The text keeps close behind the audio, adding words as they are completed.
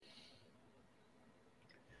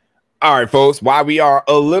All right, folks, while we are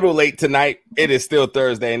a little late tonight, it is still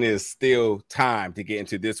Thursday and it is still time to get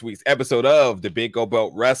into this week's episode of the Big Gold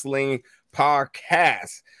Belt Wrestling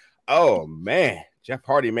Podcast. Oh, man, Jeff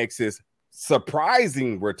Hardy makes his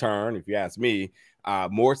surprising return, if you ask me.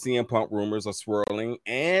 More CM Punk rumors are swirling,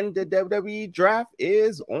 and the WWE draft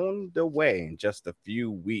is on the way in just a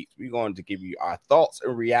few weeks. We're going to give you our thoughts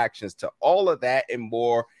and reactions to all of that and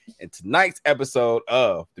more in tonight's episode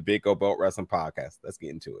of the Big Gold Belt Wrestling Podcast. Let's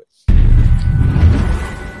get into it.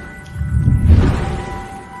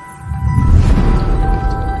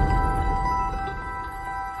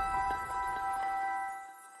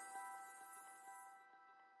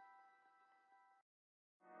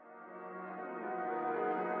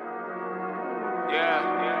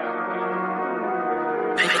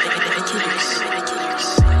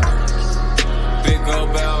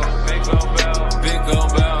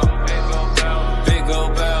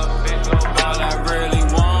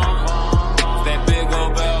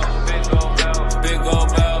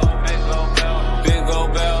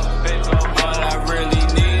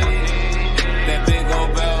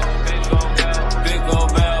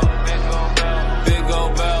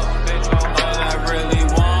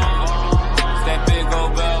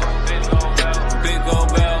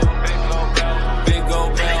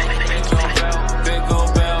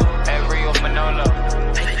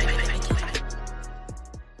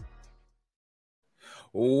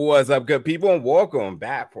 What's up, good people, and welcome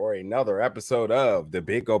back for another episode of the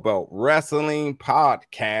Big Gold Belt Wrestling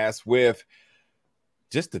Podcast with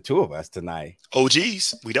just the two of us tonight.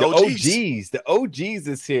 OGs. We the OGs. The OGs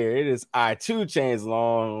is here. It is I 2 Chainz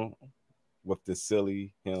along with the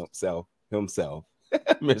silly himself,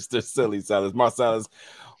 Mr. Silly Sellers. Marcellus,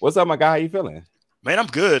 what's up, my guy? How you feeling? Man, I'm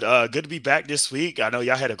good. Good to be back this week. I know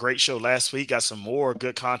y'all had a great show last week. Got some more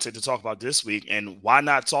good content to talk about this week. And why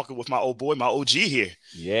not talking with my old boy, my OG here?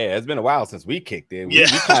 Yeah, it's been a while since we kicked in.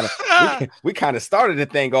 We kind of started the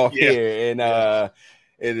thing off here, and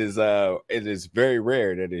it is very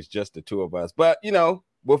rare that it's just the two of us. But you know,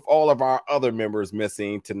 with all of our other members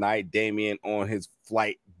missing tonight, Damien on his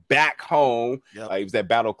flight back home. Yep. He was at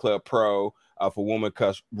Battle Club Pro for Woman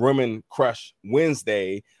Crush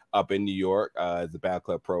Wednesday up in New York. The Battle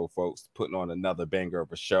Club Pro folks putting on another banger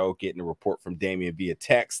of a show, getting a report from Damien via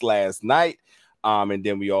text last night. And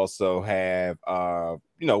then we also have,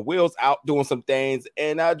 Will's out doing some things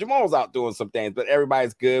and Jamal's out doing some things, but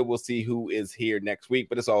everybody's good. We'll see who is here next week,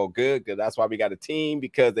 but it's all good because that's why we got a team,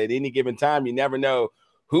 because at any given time, you never know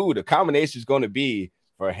who the combination is going to be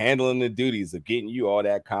for handling the duties of getting you all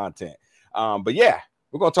that content. But yeah,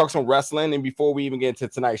 we're going to talk some wrestling. And before we even get into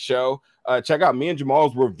tonight's show, check out me and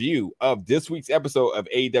Jamal's review of this week's episode of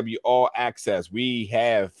AEW All Access. We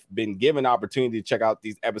have been given opportunity to check out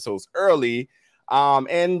these episodes early.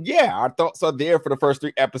 And yeah, our thoughts are there for the first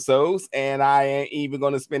 3 episodes. And I ain't even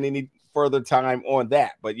going to spend any further time on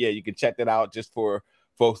that. But yeah, you can check that out just for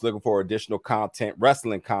folks looking for additional content,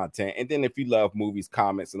 wrestling content. And then if you love movies,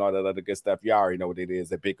 comics, and all that other good stuff, you already know what it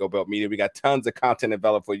is at Big Gold Belt Media. We got tons of content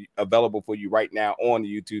available for you right now on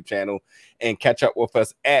the YouTube channel. And catch up with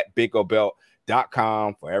us at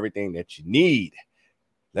BigGoldBelt.com for everything that you need.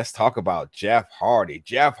 Let's talk about Jeff Hardy.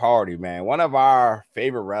 Jeff Hardy, man, one of our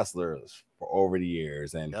favorite wrestlers for over the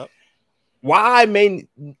years. And why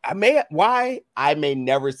I may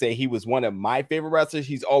never say he was one of my favorite wrestlers.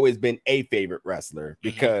 He's always been a favorite wrestler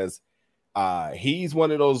because he's one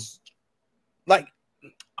of those, like,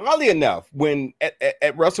 oddly enough, when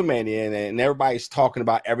at WrestleMania and everybody's talking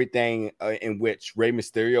about everything in which Rey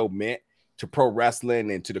Mysterio meant to pro wrestling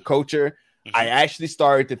and to the culture, I actually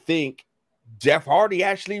started to think Jeff Hardy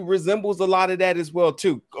actually resembles a lot of that as well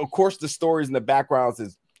too. Of course, the stories and the backgrounds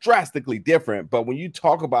is drastically different, but when you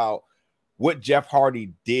talk about what Jeff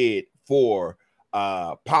Hardy did for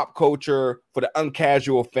pop culture, for the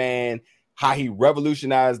uncasual fan, how he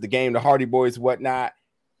revolutionized the game, the Hardy Boys, whatnot.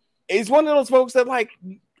 He's one of those folks that, like,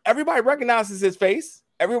 everybody recognizes his face.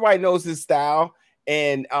 Everybody knows his style.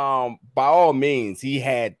 And by all means, he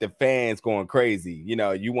had the fans going crazy. You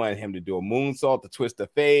know, you wanted him to do a moonsault, the twist of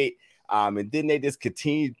fate. And then they just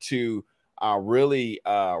continued to really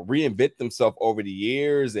reinvent themselves over the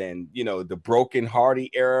years. And, you know, the Broken Hardy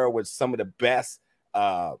era was some of the best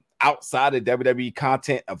outside of WWE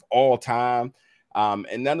content of all time.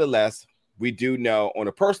 And nonetheless, we do know on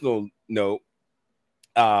a personal note,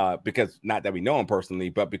 because not that we know him personally,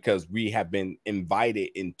 but because we have been invited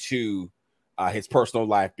into his personal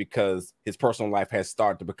life, because his personal life has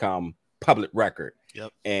started to become public record.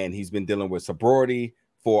 Yep. And he's been dealing with sobriety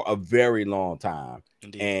for a very long time.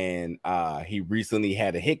 Indeed. And he recently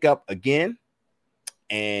had a hiccup again,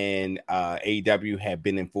 and AEW had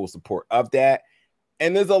been in full support of that.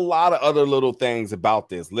 And there's a lot of other little things about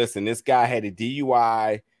this. Listen, this guy had a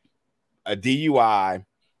DUI, a DUI,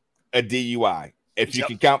 a DUI. If you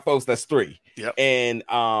can count, folks, that's 3. Yep. And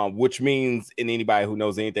which means, and anybody who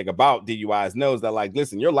knows anything about DUIs knows that, like,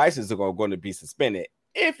 listen, your license is going to be suspended.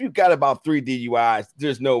 If you got about 3 DUIs,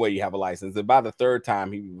 there's no way you have a license. And by the 3rd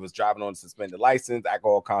time, he was driving on a suspended license.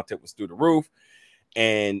 Alcohol content was through the roof.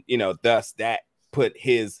 And, thus that put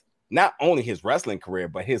not only his wrestling career,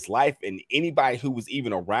 but his life and anybody who was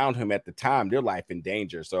even around him at the time, their life in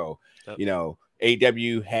danger. So,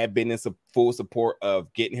 AEW had been in full support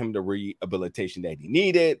of getting him the rehabilitation that he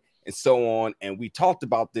needed and so on. And we talked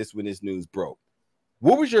about this when this news broke.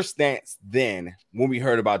 What was your stance then when we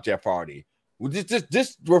heard about Jeff Hardy?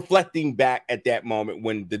 Just reflecting back at that moment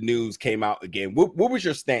when the news came out again, what was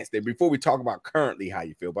your stance there before we talk about currently how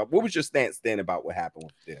you feel about what was your stance then about what happened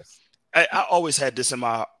with this? I always had this in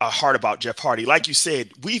my heart about Jeff Hardy. Like you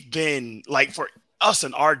said, we've been like for us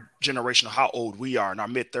in our generation of how old we are in our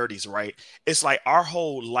mid-30s, right? It's like our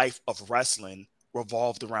whole life of wrestling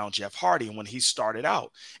revolved around Jeff Hardy and when he started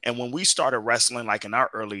out. And when we started wrestling, like in our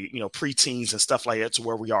early, pre-teens and stuff like that to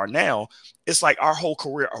where we are now, it's like our whole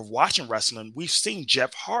career of watching wrestling, we've seen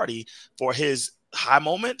Jeff Hardy for his high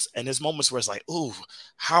moments and his moments where it's like, ooh,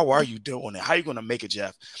 how are you doing it? How are you going to make it,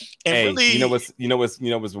 Jeff? And really,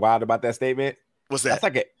 what's wild about that statement? What's that?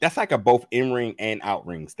 That's like a both in-ring and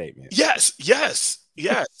out-ring statement. Yes.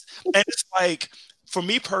 And it's like, for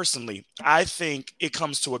me personally, I think it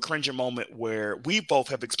comes to a cringing moment where we both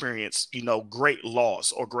have experienced, great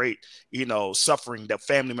loss or great, suffering that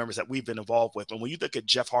family members that we've been involved with. And when you look at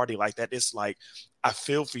Jeff Hardy like that, it's like, I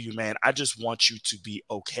feel for you, man. I just want you to be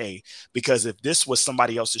okay. Because if this was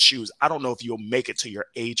somebody else's shoes, I don't know if you'll make it to your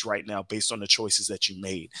age right now based on the choices that you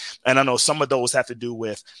made. And I know some of those have to do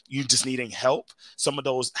with you just needing help. Some of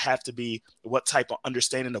those have to be what type of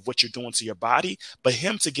understanding of what you're doing to your body. But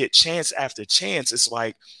him to get chance after chance, it's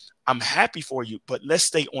like, I'm happy for you, but let's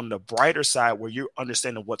stay on the brighter side where you're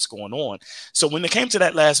understanding what's going on. So when it came to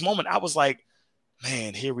that last moment, I was like,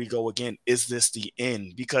 man, here we go again. Is this the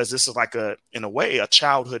end? Because this is like in a way, a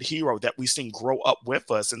childhood hero that we've seen grow up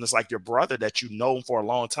with us. And it's like your brother that you've known for a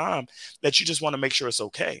long time that you just want to make sure it's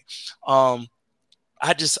okay. I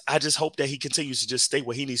just hope that he continues to just stay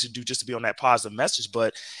what he needs to do just to be on that positive message.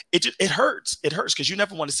 But it hurts. It hurts because you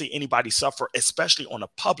never want to see anybody suffer, especially on a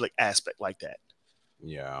public aspect like that.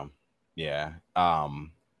 Yeah.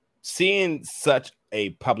 Seeing such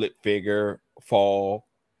a public figure fall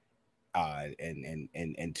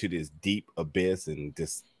and to this deep abyss and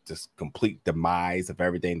this complete demise of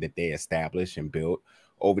everything that they established and built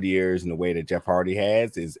over the years in the way that Jeff Hardy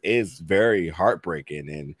has is very heartbreaking.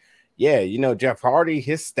 And Jeff Hardy,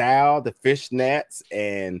 his style, the fishnets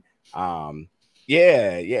and the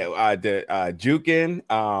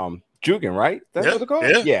juking, right? That's what it's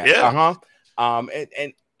called. Yeah.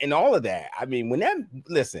 And all of that. I mean,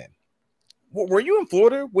 were you in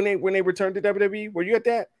Florida when they returned to WWE? Were you at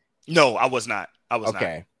that? No, I was not.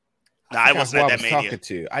 Okay. No, I wasn't at that mania. Talking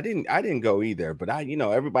to. I didn't go either, but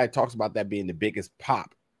everybody talks about that being the biggest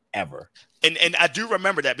pop ever. And I do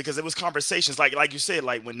remember that because it was conversations like you said,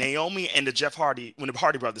 like when Naomi and the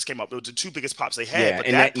Hardy brothers came up, those were the 2 biggest pops they had.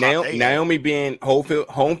 Yeah, but Naomi being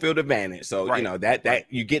home field advantage, so right. that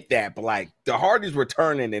you get that. But like the Hardys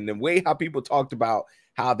returning and the way how people talked about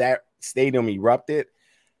how that stadium erupted,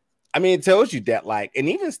 I mean, it tells you that and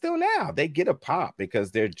even still now they get a pop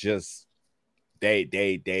because they're just they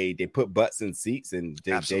put butts in seats and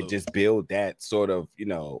they just build that sort of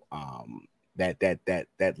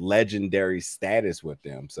that legendary status with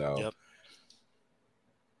them. So, yep.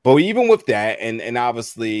 But even with that, and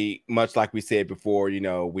obviously, much like we said before, we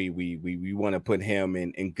want to put him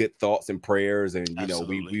in good thoughts and prayers, and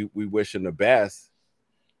we wish him the best.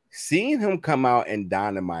 Seeing him come out in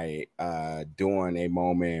Dynamite during a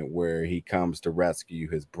moment where he comes to rescue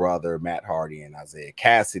his brother Matt Hardy and Isaiah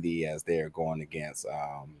Cassidy as they're going against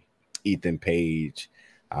Ethan Page.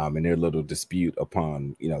 And their little dispute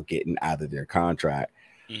upon, getting out of their contract.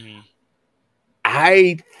 Mm-hmm.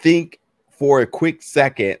 I think for a quick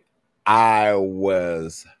second, I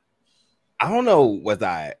don't know what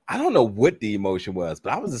the emotion was,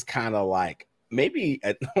 but I was just kind of like, maybe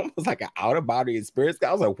almost like an out of body experience.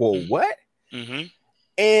 I was like, whoa, what? Mm-hmm.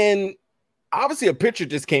 And obviously a picture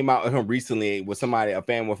just came out of him recently with a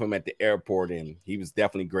fan with him at the airport, and he was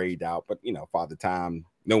definitely grayed out, but Father Time,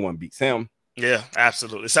 no one beats him. Yeah,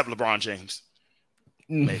 absolutely. Except LeBron James.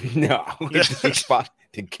 Maybe. No.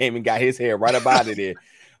 He came and got his hair right up out of there.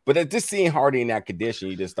 But just seeing Hardy in that condition,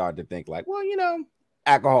 you just start to think like, well,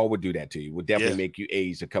 alcohol would do that to you. Would definitely make you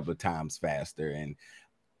age a couple of times faster. And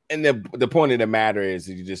And the point of the matter is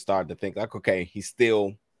you just start to think like, okay, he's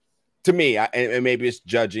still, to me, and maybe it's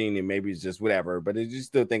judging and maybe it's just whatever, but it's just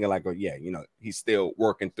still thinking like, oh yeah, he's still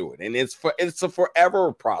working through it, and it's a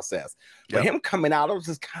forever process. But him coming out, it was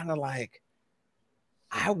just kind of like,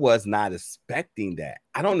 I was not expecting that.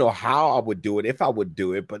 I don't know how I would do it, if I would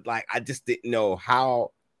do it, but like I just didn't know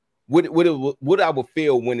how what I would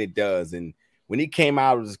feel when it does. And when he came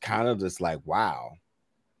out, it was kind of just like, wow.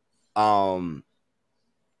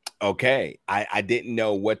 Okay, I didn't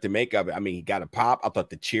know what to make of it. I mean, he got a pop. I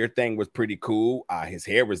thought the cheer thing was pretty cool. His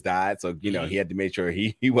hair was dyed, so he had to make sure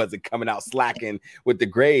he wasn't coming out slacking with the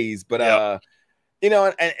grays. But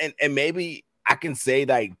and maybe I can say,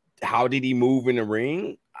 like, how did he move in the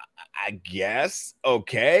ring? I guess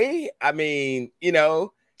okay. I mean,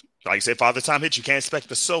 like you said, Father Time hit, you can't expect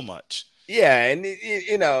for so much. Yeah, and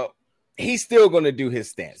he's still going to do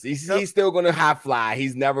his stance. He's still going to high fly.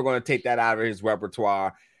 He's never going to take that out of his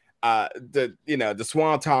repertoire. The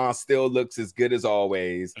Swanton still looks as good as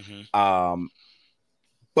always.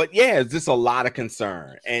 But yeah, it's just a lot of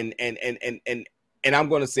concern. And I'm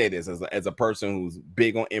going to say this as a person who's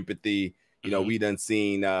big on empathy. We done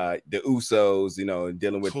seen the Usos,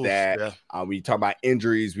 dealing with that. Yeah. We talk about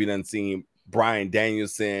injuries. We done seen Bryan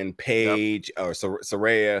Danielson, Paige, or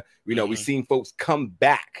Saraya. We've seen folks come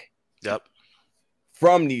back. Yep.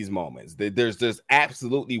 From these moments, there's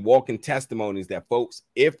absolutely walking testimonies that folks,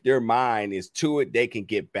 if their mind is to it, they can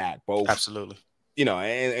get back. Both absolutely,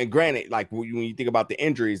 and granted, like when you think about the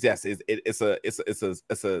injuries, yes, it's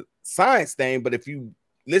a science thing. But if you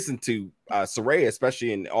listen to Saraya,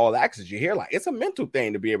 especially in All Access, you hear like it's a mental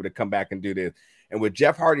thing to be able to come back and do this. And with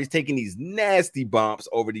Jeff Hardy's taking these nasty bumps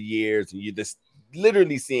over the years, and you just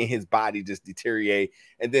literally seeing his body just deteriorate,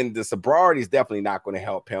 and then the sobriety is definitely not going to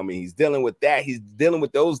help him. And he's dealing with that. He's dealing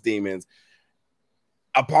with those demons.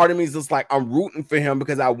 A part of me is just like, I'm rooting for him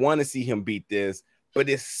because I want to see him beat this, but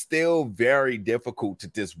it's still very difficult to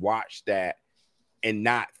just watch that and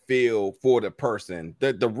not feel for the person.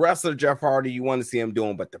 The wrestler Jeff Hardy, you want to see him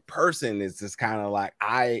doing, but the person is just kind of like,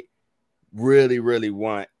 I really, really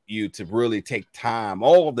want you to really take time,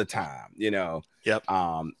 all the time,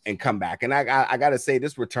 and come back. And I gotta say,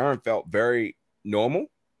 this return felt very normal,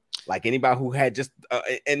 like anybody who had just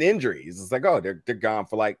an injury. It's like, oh, they're gone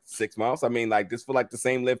for like 6 months. I mean, like this feel like the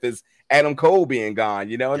same lift as Adam Cole being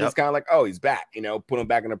gone, and it's kind of like, oh, he's back, put him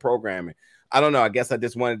back in the programming. I don't know. I guess I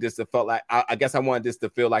just wanted this to felt like I guess I wanted this to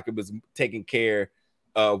feel like it was taken care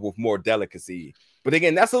of with more delicacy. But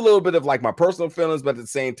again, that's a little bit of like my personal feelings, but at the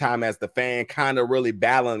same time, as the fan, kind of really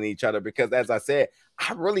battling each other, because as I said,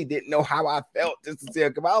 I really didn't know how I felt just to see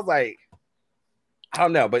it. I was like, I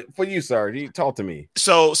don't know. But for you, sir, you talk to me.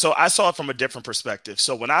 So I saw it from a different perspective.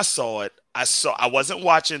 So when I saw it, I wasn't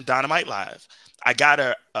watching Dynamite Live. I got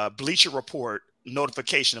a Bleacher Report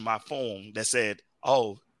notification in my phone that said,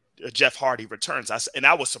 "Oh, Jeff Hardy returns." And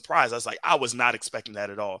I was surprised. I was like, I was not expecting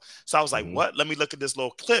that at all. So I was like, what? Let me look at this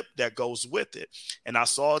little clip that goes with it. And I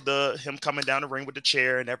saw him coming down the ring with the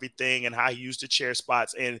chair and everything, and how he used the chair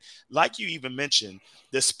spots. And like you even mentioned,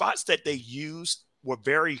 the spots that they used were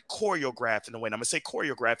very choreographed in a way. And I'm going to say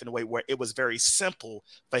choreographed in a way where it was very simple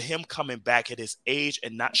for him coming back at his age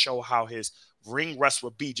and not show how his ring rust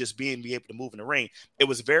would be, just be able to move in the ring. It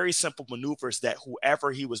was very simple maneuvers that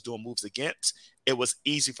whoever he was doing moves against, it was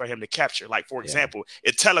easy for him to capture. Like, for example,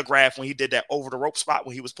 it telegraphed when he did that over the rope spot,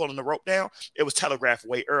 when he was pulling the rope down, it was telegraphed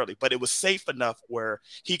way early, but it was safe enough where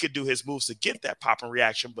he could do his moves to get that popping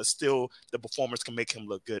reaction, but still the performers can make him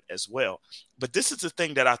look good as well. But this is the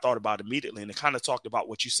thing that I thought about immediately, and it kind of talked about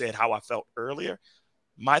what you said, how I felt earlier.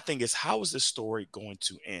 My thing is, how is this story going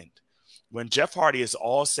to end? When Jeff Hardy is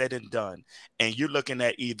all said and done, and you're looking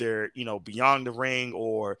at either, Beyond the Ring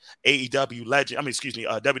or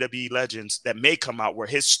WWE Legends that may come out, where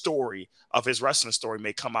his story of his wrestling story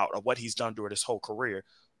may come out, of what he's done during his whole career,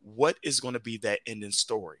 what is going to be that ending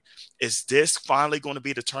story? Is this finally going to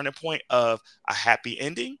be the turning point of a happy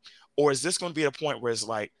ending? Or is this going to be a point where it's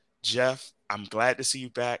like, Jeff, I'm glad to see you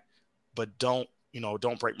back, but don't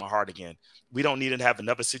break my heart again. We don't need to have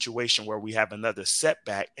another situation where we have another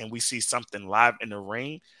setback and we see something live in the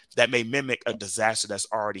ring that may mimic a disaster that's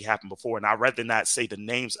already happened before. And I'd rather not say the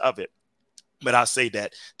names of it, but I'll say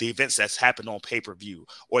that the events that's happened on pay-per-view,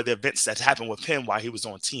 or the events that happened with him while he was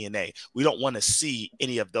on TNA, we don't want to see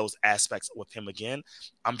any of those aspects with him again.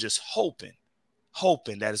 I'm just hoping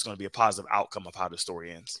that it's going to be a positive outcome of how the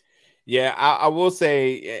story ends. Yeah, I will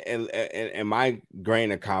say, and my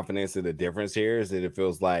grain of confidence in the difference here is that it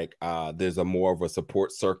feels like there's a more of a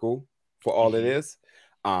support circle for all of this.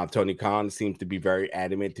 Tony Khan seems to be very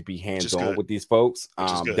adamant to be hands-on with these folks.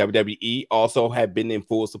 Which is WWE also have been in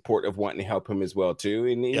full support of wanting to help him as well too.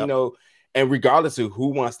 And Yep. you know, and regardless of who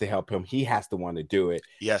wants to help him, he has to want to do it.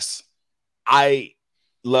 Yes. I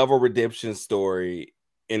love a redemption story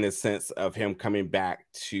in the sense of him coming back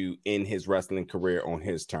to end his wrestling career on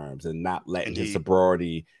his terms and not letting his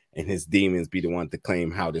sobriety and his demons be the one to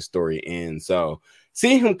claim how the story ends. So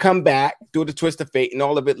seeing him come back, do the twist of fate, and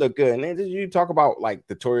all of it look good. And then you talk about like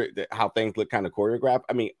how things look kind of choreographed.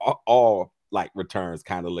 I mean, all like returns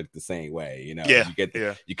kind of look the same way. You know,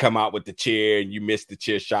 you come out with the chair and you miss the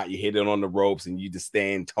chair shot, you hit it on the ropes, and you just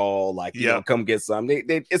stand tall, like you know, come get some.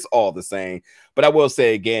 It's all the same. But I will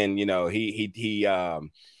say again, you know, he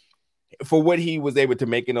for what he was able to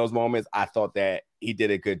make in those moments, I thought that he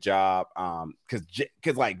did a good job.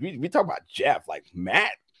 Because like we talk about Jeff, like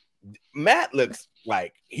Matt looks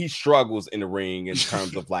like he struggles in the ring in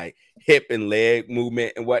terms of like hip and leg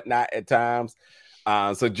movement and whatnot at times.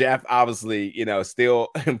 So Jeff obviously, you know, still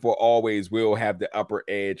and for always will have the upper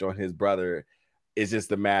edge on his brother. It's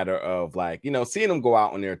just a matter of like, you know, seeing them go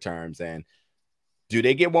out on their terms. And do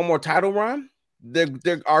they get one more title run? They're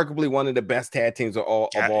arguably one of the best tag teams of all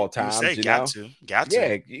time. Got to.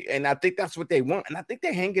 Yeah, and I think that's what they want, and I think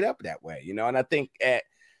they hang it up that way, you know. And I think at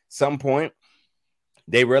some point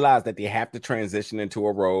they realize that they have to transition into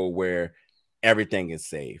a role where everything is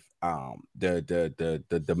safe.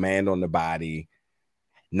 The demand on the body,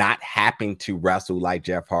 not having to wrestle like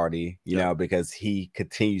Jeff Hardy, you know, because he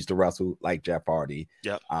continues to wrestle like Jeff Hardy.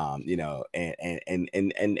 Yep. You know,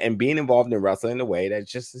 and being involved in wrestling in a way that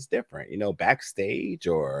just is different, you know, backstage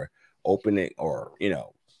or opening or, you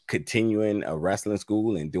know, continuing a wrestling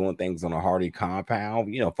school and doing things on a Hardy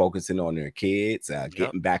compound, you know, focusing on their kids,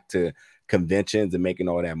 getting back to conventions and making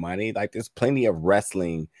all that money. Like there's plenty of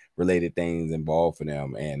wrestling related things involved for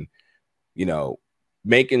them. And, you know,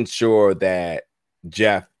 making sure that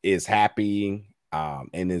Jeff is happy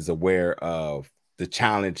and is aware of the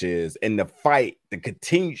challenges and the fight, the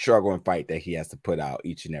continued struggle and fight that he has to put out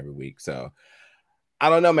each and every week. So I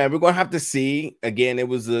don't know, man. We're gonna have to see. Again, it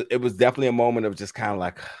was definitely a moment of just kind of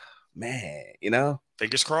like, man, you know.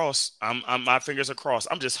 Fingers crossed. My fingers are crossed.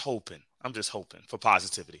 I'm just hoping for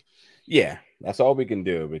positivity. Yeah, that's all we can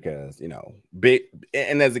do because, you know,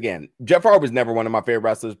 Jeff Hardy was never one of my favorite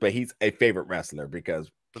wrestlers, but he's a favorite wrestler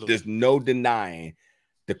because there's no denying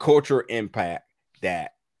the cultural impact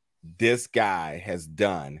that this guy has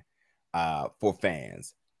done for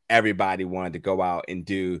fans. Everybody wanted to go out and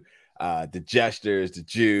do the gestures, the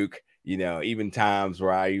juke, you know, even times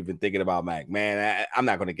where I even thinking about Mac, man, I'm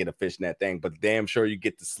not going to get a fish in that thing, but damn sure you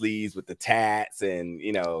get the sleeves with the tats and,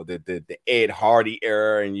 you know, the Ed Hardy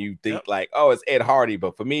era. And you think like, oh, it's Ed Hardy.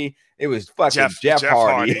 But for me, it was fucking Jeff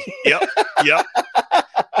Hardy. Yep.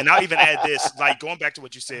 And I'll even add this, like going back to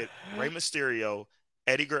what you said, Rey Mysterio,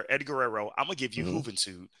 Eddie Guerrero, I'm gonna give you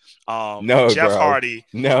Juventud. No, Jeff bro. Hardy.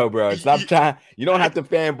 No, bro. Stop trying. You don't have to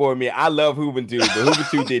fanboy me. I love Juventud, but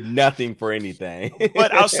Juventud did nothing for anything.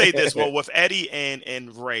 But I'll say this: well, with Eddie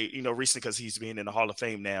and Ray, you know, recently because he's being in the Hall of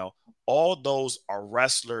Fame now, all those are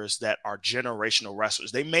wrestlers that are generational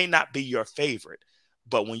wrestlers. They may not be your favorite,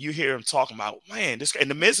 but when you hear him talking about, man, this and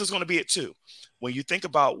the Miz is going to be it too. When you think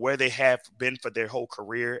about where they have been for their whole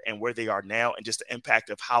career and where they are now and just the impact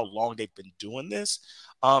of how long they've been doing this,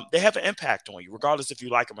 they have an impact on you, regardless if you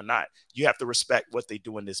like them or not. You have to respect what they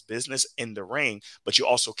do in this business in the ring, but you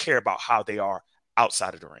also care about how they are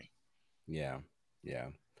outside of the ring. Yeah.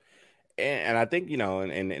 And I think, you know,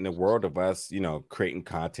 in the world of us, you know, creating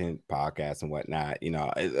content, podcasts and whatnot, you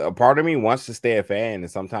know, a part of me wants to stay a fan.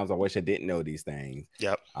 And sometimes I wish I didn't know these things.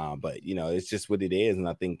 Yep. But, you know, it's just what it is. And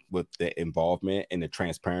I think with the involvement and the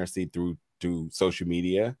transparency through social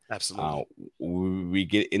media, absolutely, we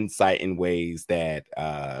get insight in ways that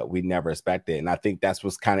we never expected. And I think that's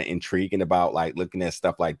what's kind of intriguing about like looking at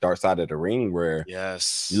stuff like Dark Side of the Ring, where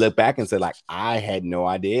you look back and say, like, I had no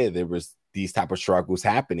idea there was these type of struggles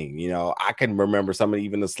happening. You know, I can remember some of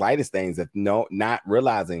even the slightest things that not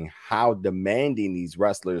realizing how demanding these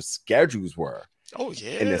wrestlers' schedules were. Oh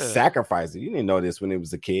yeah, and the sacrifices. You didn't know this when it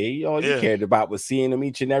was a kid. You know, you cared about was seeing them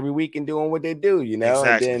each and every week and doing what they do. You know,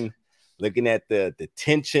 exactly. And then looking at the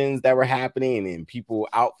tensions that were happening and people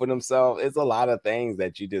out for themselves. It's a lot of things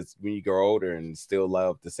that you just, when you grow older and still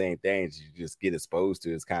love the same things, you just get exposed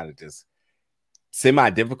to. It's kind of just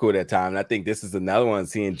semi-difficult at times. I think this is another one,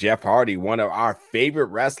 seeing Jeff Hardy, one of our favorite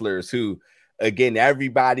wrestlers who, again,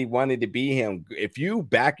 everybody wanted to be him. If you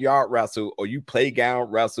backyard wrestle or you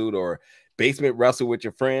playground wrestled or basement wrestle with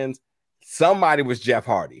your friends, somebody was Jeff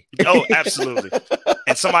Hardy. Oh, absolutely.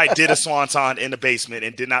 And somebody did a swanton in the basement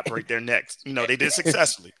and did not break their necks. You know, they did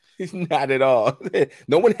successfully. Not at all.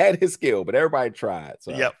 No one had his skill, but everybody tried.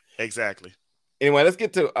 So. Yep, exactly. Anyway, let's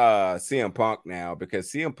get to CM Punk now,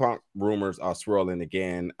 because CM Punk rumors are swirling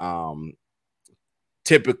again.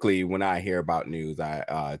 Typically, when I hear about news,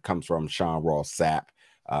 it comes from Sean Ross Sapp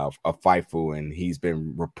of Fightful, and he's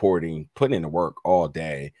been reporting, putting in the work all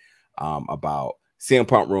day about CM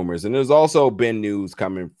Punk rumors. And there's also been news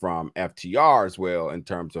coming from FTR as well in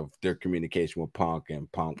terms of their communication with Punk,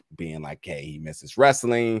 and Punk being like, hey, he misses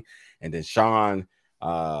wrestling. And then Sean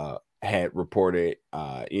had reported,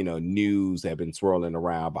 news have been swirling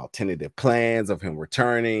around about tentative plans of him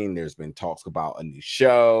returning. There's been talks about a new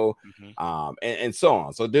show, and so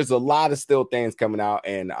on. So there's a lot of still things coming out,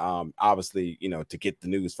 and obviously, to get the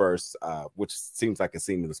news first, which seems like a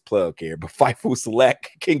seamless plug here, but Fightful Select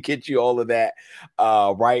can get you all of that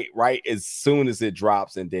right as soon as it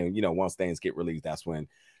drops, and then once things get released, that's when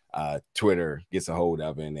Twitter gets a hold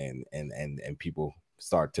of it, and people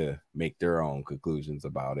start to make their own conclusions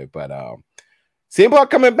about it. But CM Punk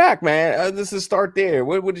coming back, man. Let's just start there.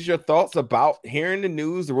 What is your thoughts about hearing the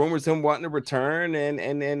news, the rumors, him wanting to return,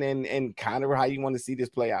 and kind of how you want to see this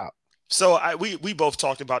play out? So we both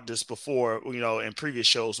talked about this before, in previous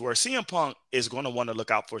shows, where CM Punk is going to want to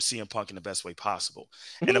look out for CM Punk in the best way possible.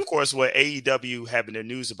 And of course, with AEW having the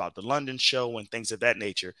news about the London show and things of that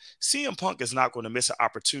nature, CM Punk is not going to miss an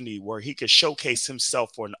opportunity where he could showcase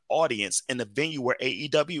himself for an audience in a venue where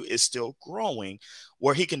AEW is still growing,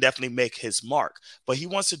 where he can definitely make his mark. But he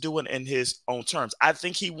wants to do it in his own terms. I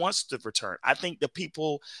think he wants to return. I think the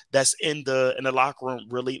people that's in the locker room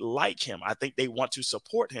really like him. I think they want to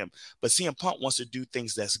support him. But CM Punk wants to do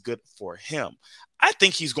things that's good for him. I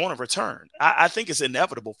think he's going to return. I think it's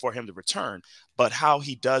inevitable for him to return, but how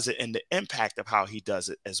he does it and the impact of how he does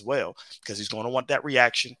it as well, because he's going to want that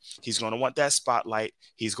reaction. He's going to want that spotlight.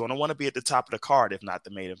 He's going to want to be at the top of the card, if not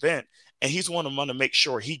the main event. And he's going to want to make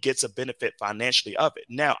sure he gets a benefit financially of it.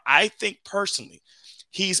 Now, I think personally,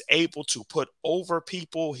 he's able to put over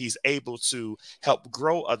people. He's able to help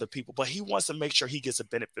grow other people, but he wants to make sure he gets a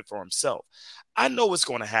benefit for himself. I know what's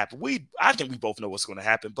going to happen. I think we both know what's going to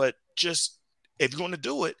happen, but just if you're going to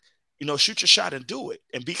do it, shoot your shot and do it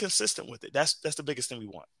and be consistent with it. That's the biggest thing we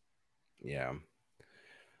want. Yeah.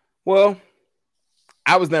 Well,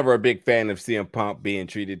 I was never a big fan of CM Punk being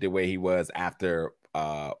treated the way he was after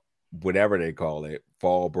whatever they call it,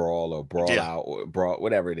 fall brawl or brawl out or brawl,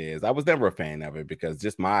 whatever it is. I was never a fan of it because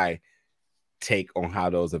just my take on how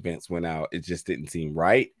those events went out, it just didn't seem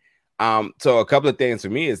right. So a couple of things for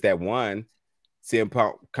me is that, one, CM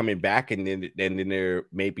Punk coming back and then there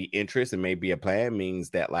may be interest and maybe a plan means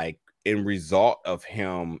that, like, in result of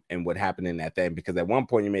him and what happened in that thing, because at one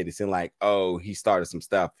point you made it seem like, oh, he started some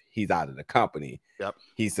stuff, he's out of the company. Yep.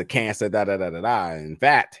 He's a cancer, In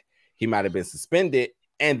fact, he might have been suspended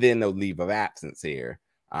and then no leave of absence here.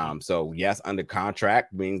 So yes, under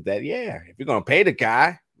contract means that, if you're going to pay the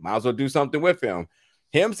guy, might as well do something with him.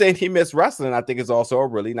 Him saying he missed wrestling, I think, is also a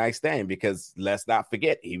really nice thing, because let's not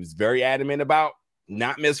forget, he was very adamant about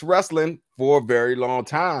not miss wrestling for a very long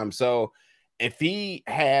time. So if he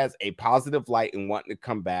has a positive light and wanting to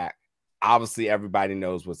come back, obviously everybody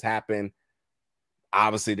knows what's happened.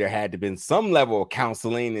 Obviously there had to been some level of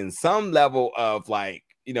counseling and some level of, like,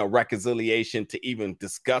 reconciliation to even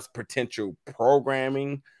discuss potential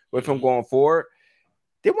programming with him going forward.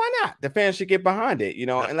 Then why not? The fans should get behind it,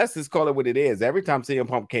 and let's just call it what it is. Every time CM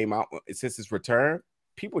Punk came out since his return,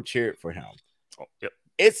 people cheered for him. Oh, yep.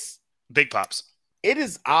 It's big pops. It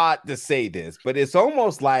is odd to say this, but it's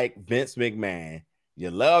almost like Vince McMahon.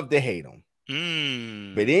 You love to hate him.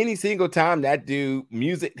 But any single time that dude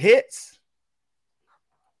music hits.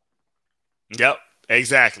 Yep,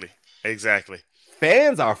 exactly.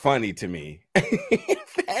 Fans are funny to me.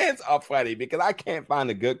 Fans are funny because I can't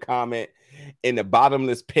find a good comment in the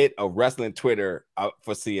bottomless pit of wrestling Twitter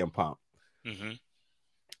for CM Punk.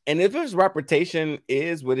 And if his reputation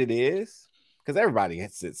is what it is, because everybody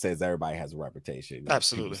says everybody has a reputation.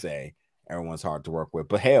 Absolutely. People say everyone's hard to work with.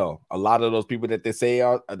 But hell, a lot of those people that they say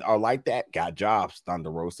are like that got jobs.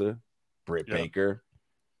 Thunder Rosa, Britt Baker,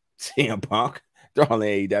 CM Punk. They're on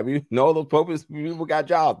the AEW. No, those people got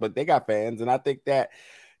jobs, but they got fans. And I think that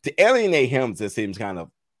to alienate him just seems kind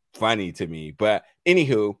of funny to me. But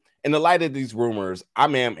anywho, in the light of these rumors, I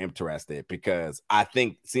am interested because I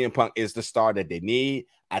think CM Punk is the star that they need.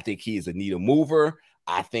 I think he is a needle mover.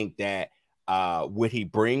 I think that what he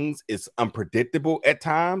brings is unpredictable at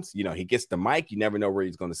times. He gets the mic. You never know what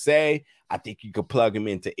he's going to say. I think you could plug him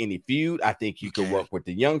into any feud. I think you can work with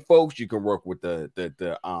the young folks. You can work with the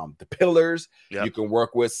pillars. Yep. You can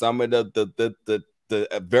work with some of the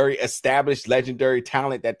very established legendary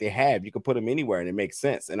talent that they have. You can put them anywhere and it makes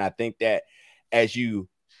sense. And I think that as you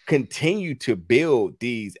continue to build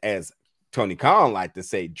these, as Tony Khan like to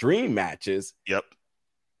say, dream matches. Yep.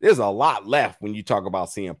 There's a lot left when you talk about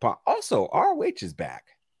CM Punk. Also, ROH is back.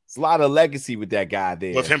 It's a lot of legacy with that guy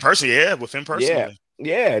there. With him personally, yeah.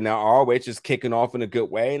 Yeah. Now ROH is kicking off in a good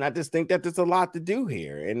way, and I just think that there's a lot to do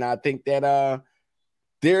here. And I think that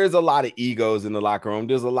there's a lot of egos in the locker room.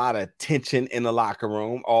 There's a lot of tension in the locker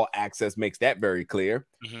room. All Access makes that very clear.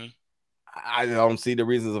 Mm-hmm. I don't see the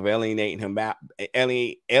reasons of alienating him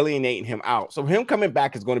out. So him coming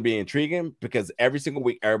back is going to be intriguing because every single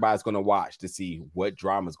week everybody's going to watch to see what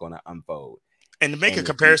drama is going to unfold. And to make a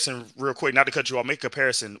comparison real quick, not to cut you off, make a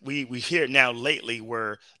comparison. We hear it now lately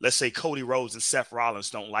where, let's say, Cody Rhodes and Seth Rollins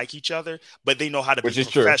don't like each other, but they know how to be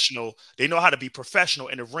professional. True. They know how to be professional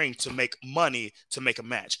in the ring to make money, to make a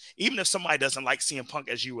match. Even if somebody doesn't like CM Punk,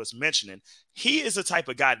 as you was mentioning, he is the type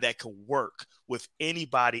of guy that can work with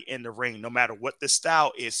anybody in the ring, no matter what the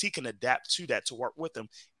style is. He can adapt to that to work with them,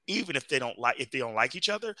 even if they don't like each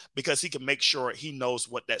other, because he can make sure he knows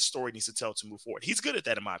what that story needs to tell to move forward. He's good at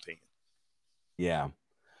that, in my opinion. Yeah.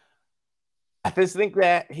 I just think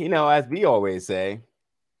that, as we always say,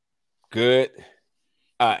 good,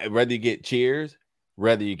 whether you get cheers,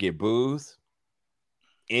 whether you get boos,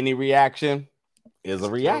 any reaction is a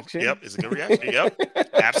reaction. Yep, it's a good reaction. Yep,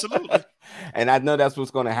 absolutely. And I know that's what's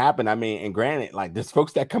going to happen. I mean, and granted, like, there's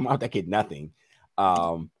folks that come out that get nothing.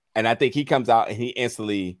 And I think he comes out and he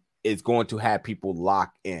instantly is going to have people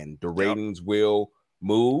lock in. The ratings will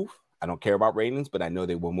move. I don't care about ratings, but I know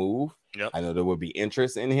they will move. Yep. I know there will be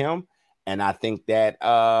interest in him. And I think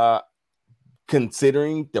that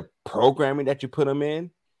considering the programming that you put him in,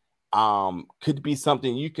 could be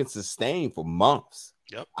something you can sustain for months.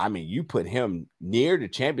 Yep. I mean, you put him near the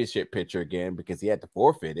championship picture again because he had to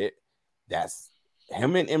forfeit it. That's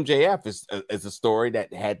him and MJF is a story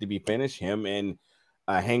that had to be finished. Him and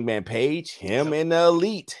Hangman Page, him and the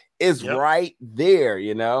Elite is right there,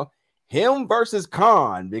 Him versus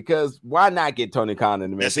Khan, because why not get Tony Khan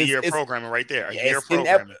in the mix? That's a year programming right there.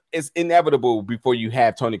 It's inevitable before you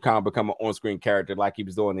have Tony Khan become an on-screen character like he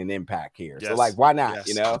was doing in Impact here. Yes. So, like, why not?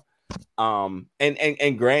 Yes.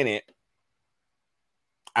 And granted,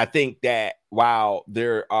 I think that while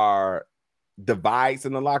there are divides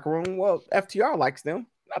in the locker room, well, FTR likes them.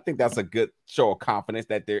 I think that's a good show of confidence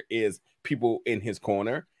that there is people in his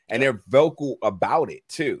corner, and they're vocal about it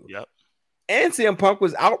too. Yep. And CM Punk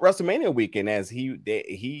was out WrestleMania weekend as he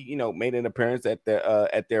made an appearance at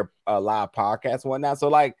their live podcast and whatnot. So,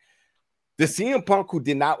 like, the CM Punk who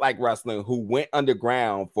did not like wrestling, who went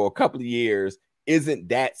underground for a couple of years, isn't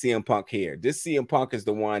that CM Punk here. This CM Punk is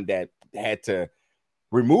the one that had to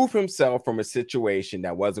remove himself from a situation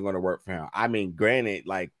that wasn't going to work for him. I mean, granted,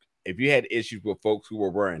 like, if you had issues with folks who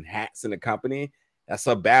were wearing hats in the company, that's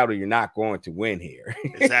a battle you're not going to win here.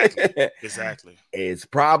 Exactly. It's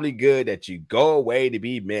probably good that you go away to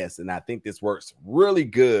be missed. And I think this works really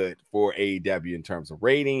good for AEW in terms of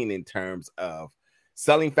rating, in terms of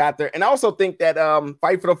selling factor. And I also think that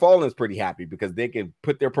Fight for the Fallen is pretty happy because they can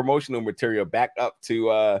put their promotional material back up to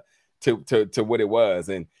what it was.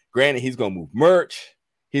 And granted, he's going to move merch.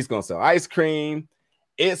 He's going to sell ice cream.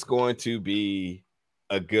 It's going to be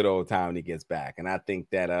a good old time when he gets back. And I think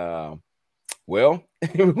that well,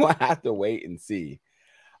 we'll have to wait and see.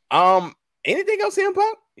 Anything else, CM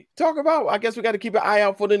Punk, talk about? I guess we got to keep an eye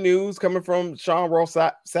out for the news coming from Sean Ross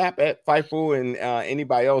Sapp at Fightful and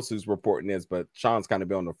anybody else who's reporting this, but Sean's kind of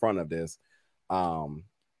been on the front of this.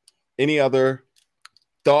 Any other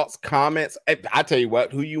thoughts, comments? I tell you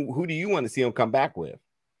what, who do you want to see him come back with?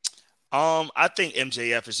 I think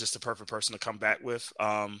MJF is just the perfect person to come back with.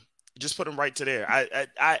 Just put him right to there.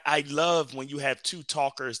 I love when you have two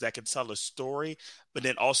talkers that can tell a story, but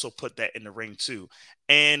then also put that in the ring too.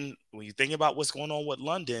 And when you think about what's going on with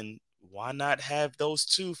London, why not have those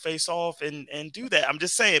two face off and do that? I'm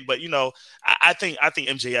just saying, but I think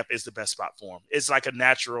MJF is the best spot for him. It's like a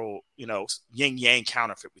natural, yin yang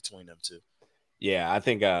counterfeit between them two. Yeah, I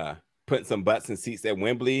think putting some butts in seats at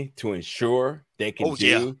Wembley to ensure they can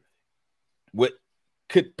do what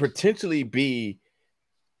could potentially be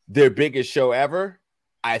their biggest show ever.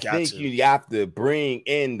 I think you have to bring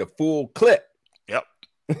in the full clip. Yep.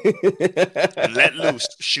 And let loose.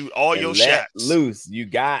 Shoot all your shots. Loose. You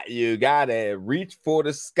gotta reach for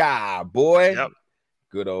the sky, boy. Yep.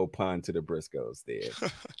 Good old pun to the Briscoes there.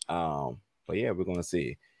 But yeah, we're gonna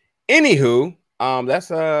see. Anywho, let's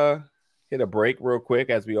hit a break real quick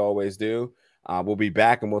as we always do. We'll be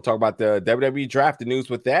back and we'll talk about the WWE draft, the news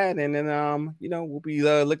with that. And then, we'll be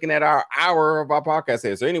looking at our hour of our podcast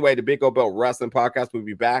here. So anyway, the Big Old Belt Wrestling Podcast will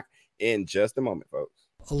be back in just a moment, folks.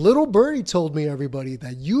 A little birdie told me, everybody,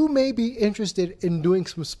 that you may be interested in doing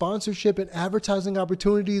some sponsorship and advertising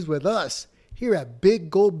opportunities with us here at Big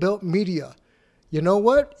Gold Belt Media. You know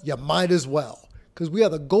what? You might as well, because we are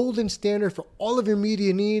the golden standard for all of your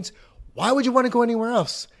media needs. Why would you want to go anywhere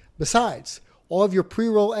else? Besides, all of your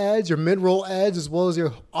pre-roll ads, your mid-roll ads, as well as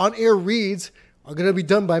your on-air reads are going to be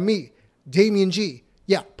done by me, Damian G.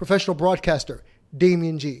 Yeah, professional broadcaster,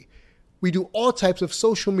 Damian G. We do all types of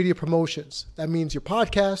social media promotions. That means your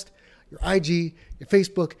podcast, your IG, your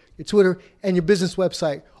Facebook, your Twitter, and your business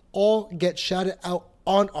website all get shouted out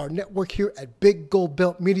on our network here at Big Gold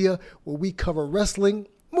Belt Media, where we cover wrestling,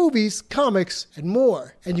 movies, comics, and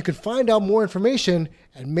more. And you can find out more information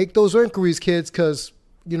and make those inquiries, kids, because,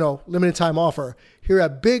 limited time offer here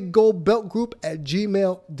at Big Gold Belt Group at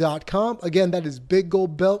gmail.com. Again, that is Big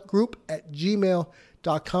Gold Belt Group at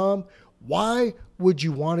gmail.com. Why would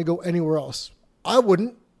you want to go anywhere else? I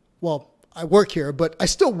wouldn't. Well, I work here, but I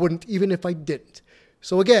still wouldn't even if I didn't.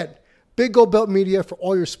 So again, Big Gold Belt Media for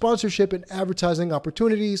all your sponsorship and advertising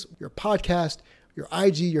opportunities, your podcast, your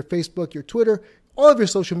IG, your Facebook, your Twitter, all of your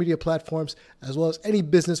social media platforms, as well as any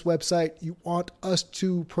business website you want us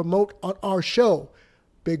to promote on our show.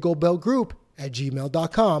 Big Gold Belt Group at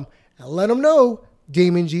gmail.com. And let them know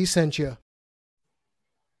Damon G sent you.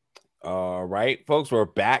 All right, folks, we're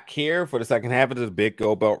back here for the second half of this Big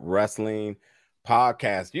Gold Belt Wrestling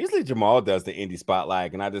podcast. Usually Jamal does the indie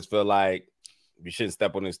spotlight, and I just feel like we shouldn't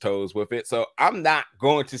step on his toes with it. So I'm not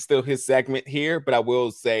going to steal his segment here, but I will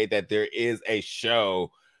say that there is a show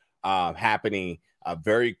happening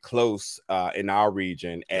very close in our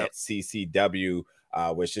region at CCW,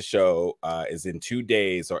 which the show is in 2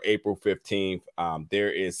 days, or April 15th.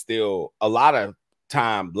 There is still a lot of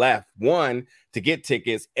time left, one, to get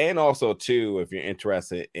tickets, and also two, if you're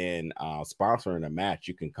interested in sponsoring a match,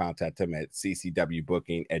 you can contact them at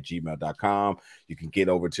ccwbooking@gmail.com. You can get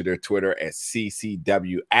over to their Twitter at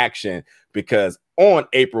ccw action, because on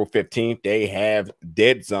April 15th they have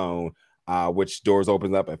Dead Zone, which doors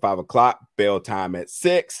opens up at 5:00, bail time at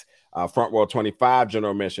 6, front row 25,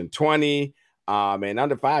 general admission 20, and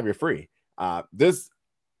under 5 you're free.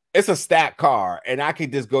 It's a stacked car, and I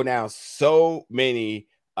could just go down so many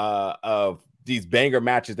of these banger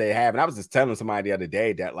matches they have. And I was just telling somebody the other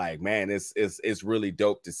day that, like, man, it's really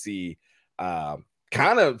dope to see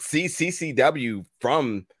kind of see CCW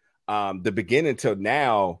from the beginning till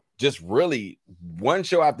now, just really one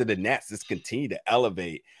show after the next, just continue to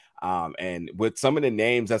elevate. And with some of the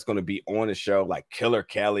names that's going to be on the show, like Killer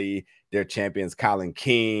Kelly, their champions, Colin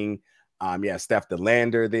King, Steph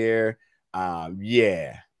DeLander there.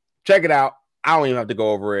 Check it out. I don't even have to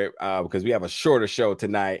go over it because we have a shorter show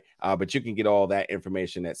tonight, but you can get all that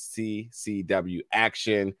information at CCW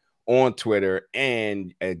Action on Twitter.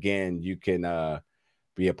 And again, you can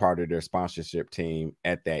be a part of their sponsorship team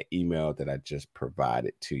at that email that I just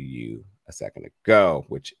provided to you a second ago,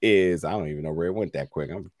 which is, I don't even know where it went that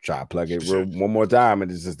quick. I'm trying to plug it one more time.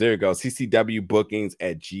 And it's just, there it goes,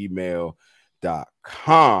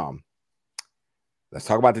 ccwbookings@gmail.com. Let's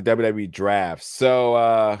talk about the WWE draft.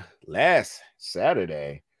 So last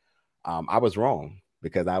Saturday, I was wrong,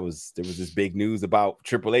 because there was this big news about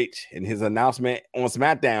Triple H and his announcement on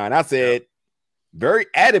SmackDown. I said very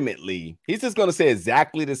adamantly, he's just going to say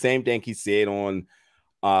exactly the same thing he said on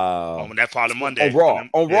that following Monday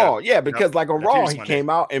on Raw. Yeah, because like on Raw, he came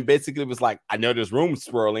out and basically was like, I know there's room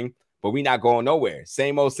swirling, but we're not going nowhere.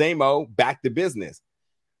 Same old, back to business.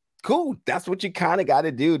 Cool. That's what you kind of got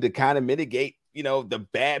to do to kind of mitigate, the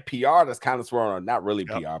bad PR that's kind of swirling on, not really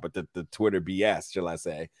PR, but the Twitter BS, shall I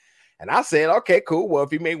say. And I said, okay, cool. Well, if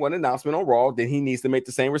he made one announcement on Raw, then he needs to make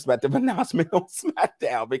the same respective announcement on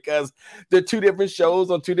SmackDown, because they're two different shows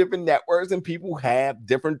on two different networks, and people have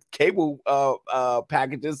different cable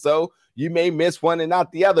packages. So you may miss one and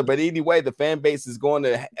not the other. But anyway, the fan base is going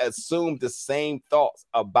to assume the same thoughts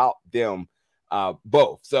about them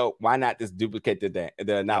both. So why not just duplicate the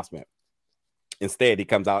announcement? Instead, he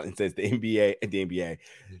comes out and says the NBA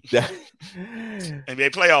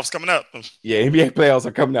playoffs coming up. Yeah, NBA playoffs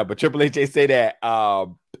are coming up. But Triple H say that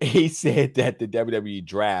he said that the WWE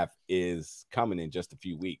draft is coming in just a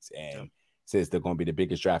few weeks, and says they're going to be the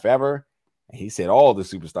biggest draft ever. And he said all the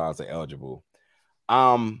superstars are eligible.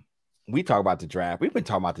 We talk about the draft. We've been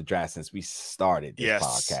talking about the draft since we started this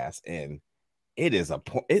podcast, and it is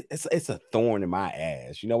it's a thorn in my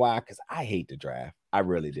ass. You know why? Because I hate the draft. I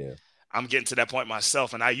really do. I'm getting to that point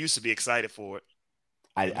myself, and I used to be excited for it.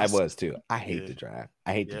 I was too. I hate the draft.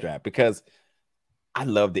 I hate the draft because I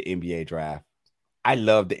love the NBA draft. I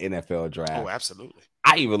love the NFL draft. Oh, absolutely.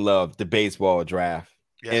 I even love the baseball draft,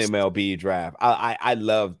 MLB draft. I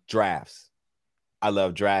love drafts. I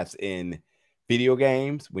love drafts in video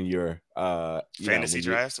games, when you're fantasy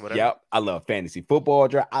drafts, whatever. Yep, I love fantasy football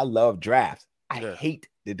draft. I love drafts. I Yeah. hate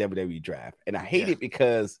the WWE draft, and I hate it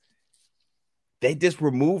because they just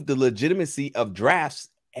remove the legitimacy of drafts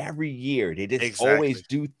every year. They just always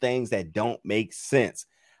do things that don't make sense.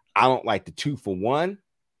 I don't like the 2-for-1.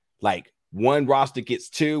 Like one roster gets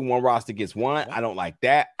 2, one roster gets 1. I don't like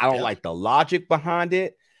that. I don't like the logic behind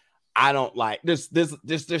it. I don't like there's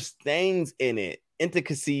things in it,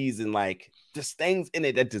 intricacies, and like just things in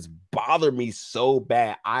it that just bother me so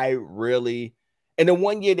bad. And then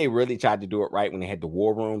one year they really tried to do it right when they had the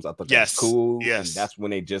war rooms. I thought that was cool. Yes. And that's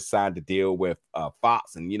when they just signed the deal with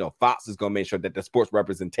Fox. And, Fox is going to make sure that the sports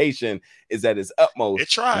representation is at its utmost. It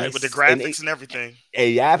tried with the graphics and everything.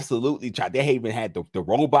 They absolutely tried. They even had the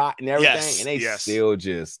robot and everything. And they still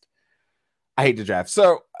just, I hate the draft.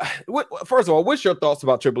 So, first of all, what's your thoughts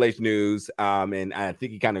about Triple H news? And I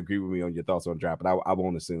think you kind of agree with me on your thoughts on draft, but I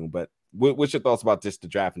won't assume. But what's your thoughts about just the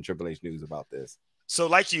draft and Triple H news about this? So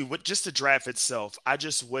like you, with just the draft itself, I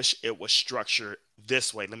just wish it was structured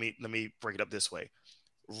this way. Let me break it up this way.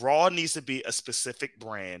 Raw needs to be a specific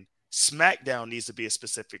brand. SmackDown needs to be a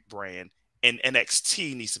specific brand. And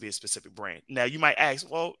NXT needs to be a specific brand. Now, you might ask,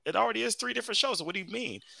 well, it already is 3 different shows. So what do you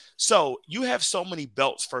mean? So you have so many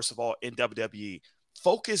belts, first of all, in WWE.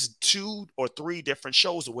 Focus 2 or 3 different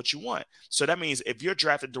shows of what you want. So that means if you're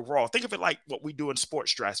drafted to Raw, think of it like what we do in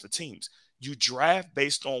sports drafts for teams. You draft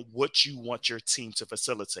based on what you want your team to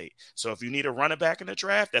facilitate. So if you need a running back in the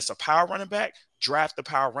draft, that's a power running back, draft the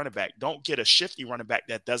power running back. Don't get a shifty running back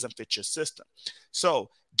that doesn't fit your system. So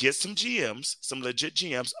get some GMs, some legit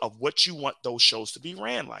GMs of what you want those shows to be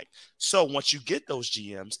ran like. So once you get those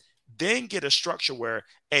GMs, then get a structure where,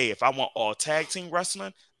 hey, if I want all tag team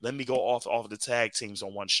wrestling, let me go off of the tag teams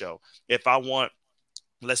on one show. If I want,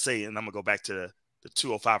 let's say, and I'm going to go back to the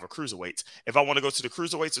 205 or cruiserweights. If I want to go to the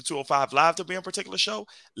cruiserweights or 205 live to be on a particular show,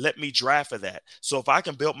 let me draft for that. So if I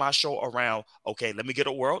can build my show around, okay, let me get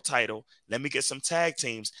a world title, let me get some tag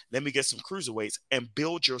teams, let me get some cruiserweights, and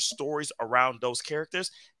build your stories around those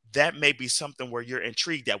characters, that may be something where you're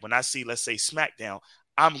intrigued that when I see, let's say, SmackDown,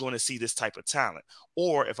 I'm going to see this type of talent.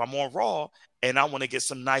 Or if I'm on Raw and I want to get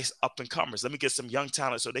some nice up-and-comers, let me get some young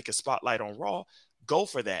talent so they can spotlight on Raw, go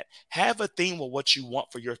for that. Have a theme of what you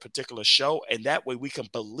want for your particular show, and that way we can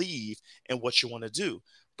believe in what you want to do.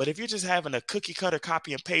 But if you're just having a cookie-cutter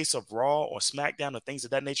copy and paste of Raw or SmackDown or things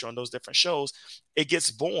of that nature on those different shows, it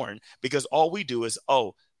gets boring because all we do is,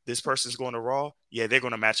 this person's going to Raw. Yeah, they're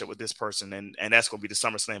going to match up with this person, and that's going to be the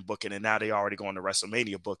SummerSlam booking, and now they already going to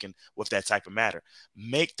WrestleMania booking with that type of matter.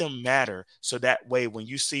 Make them matter so that way when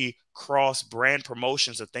you see cross-brand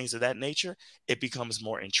promotions or things of that nature, it becomes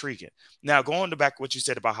more intriguing. Now, going back to what you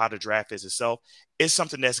said about how the draft is itself, it's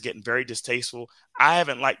something that's getting very distasteful. I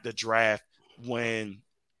haven't liked the draft when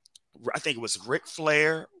I think it was Ric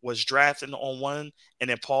Flair was drafted on one, and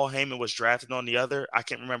then Paul Heyman was drafted on the other. I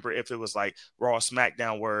can't remember if it was like Raw or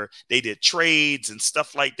SmackDown where they did trades and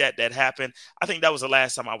stuff like that happened. I think that was the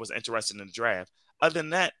last time I was interested in the draft. Other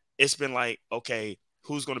than that, it's been like, okay,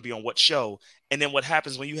 who's going to be on what show? And then what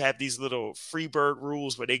happens when you have these little free bird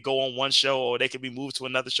rules where they go on one show or they can be moved to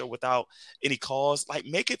another show without any cause? Like,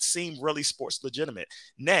 make it seem really sports legitimate.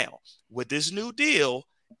 Now, with this new deal,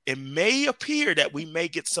 it may appear that we may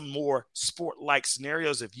get some more sport-like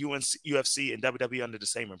scenarios if UFC and WWE under the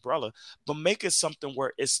same umbrella, but make it something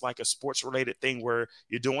where it's like a sports-related thing where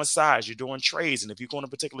you're doing size, you're doing trades, and if you go on a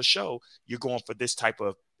particular show, you're going for this type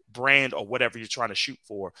of brand or whatever you're trying to shoot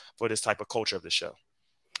for this type of culture of the show.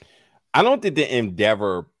 I don't think the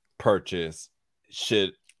Endeavor purchase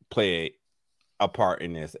should play a part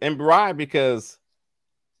in this. And why? Because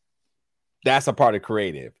that's a part of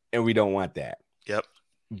creative, and we don't want that. Yep.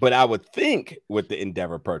 But I would think with the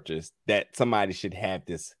Endeavor purchase that somebody should have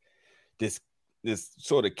this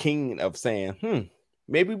sort of king of saying,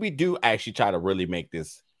 maybe we do actually try to really make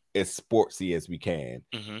this as sportsy as we can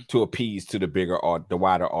to appease to the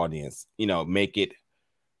wider audience, make it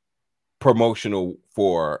promotional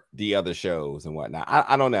for the other shows and whatnot.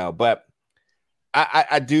 I don't know, but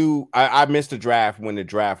I missed the draft when the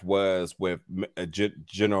draft was with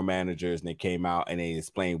general managers and they came out and they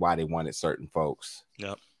explained why they wanted certain folks.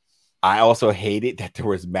 Yep. I also hated that there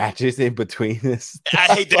was matches in between this.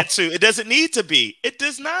 I hate that too. It doesn't need to be. It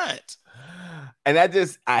does not. And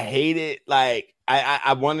I hate it. Like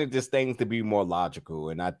I wanted this thing to be more logical,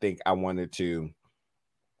 and I think I wanted to.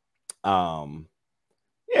 I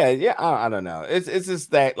don't know. It's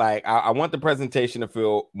just that like I want the presentation to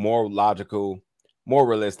feel more logical, more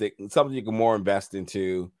realistic, something you can more invest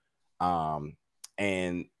into.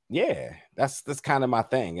 And yeah, that's kind of my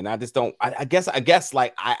thing. And I just don't, I guess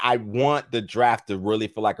like I want the draft to really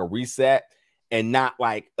feel like a reset and not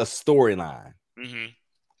like a storyline. Mm-hmm.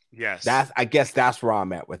 Yes. I guess that's where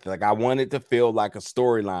I'm at with it. Like I wanted to feel like a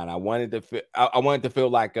storyline. I wanted to feel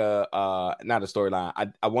like not a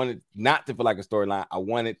storyline. I wanted not to feel like a storyline. I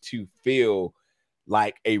wanted to feel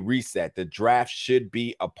like a reset. The draft should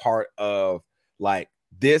be a part of like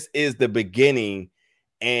this is the beginning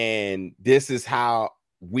and this is how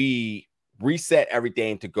we reset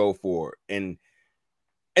everything to go forward. And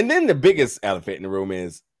then the biggest elephant in the room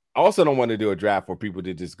is I also don't want to do a draft for people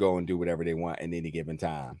to just go and do whatever they want in any given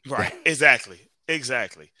time. Right. Exactly.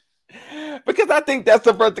 Because I think that's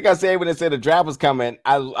the first thing I said when they said the draft was coming.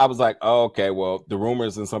 I was like, oh, okay, well, the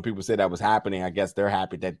rumors and some people said that was happening. I guess they're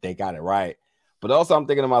happy that they got it right. But also I'm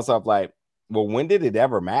thinking to myself, like, well, when did it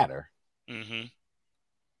ever matter? Mm-hmm.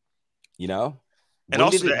 You know? And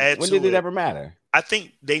when did it ever matter? I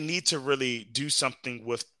think they need to really do something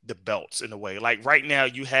with the belts in a way. Like right now,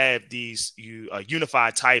 you have these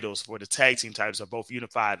unified titles where the tag team titles are both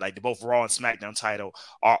unified. Like the both Raw and SmackDown title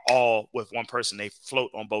are all with one person. They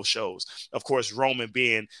float on both shows. Of course, Roman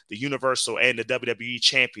being the Universal and the WWE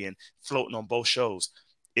champion floating on both shows.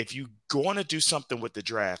 If you're going to do something with the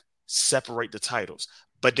draft, separate the titles.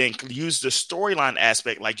 But then use the storyline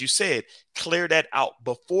aspect, like you said, clear that out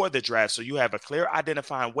before the draft. So you have a clear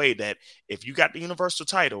identifying way that if you got the Universal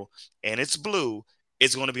title and it's blue,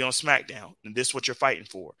 it's going to be on SmackDown. And this is what you're fighting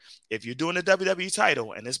for. If you're doing the WWE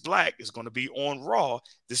title and it's black, it's going to be on Raw.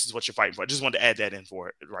 This is what you're fighting for. I just wanted to add that in for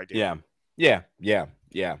it right there. Yeah.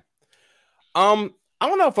 I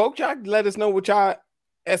don't know, folks. Y'all let us know what y'all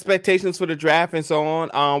expectations for the draft and so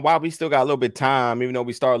on. While we still got a little bit of time, even though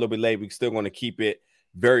we start a little bit late, we're still going to keep it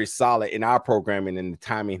very solid in our programming and the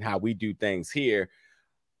timing, how we do things here.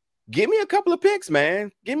 Give me a couple of picks,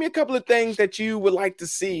 man. Give me a couple of things that you would like to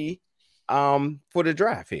see for the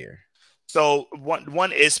draft here. So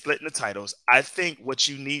one is splitting the titles. I think what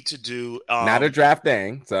you need to do, not a draft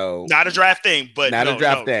thing. So not a draft thing, but not a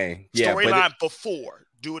draft thing. Yeah, storyline before.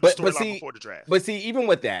 Do it storyline before the draft. But see, even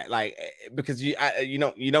with that, like because you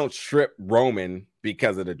don't strip Roman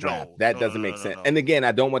because of the draft. That doesn't make sense. And again,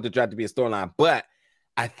 I don't want the draft to be a storyline, but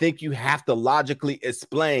I think you have to logically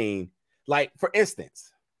explain, like, for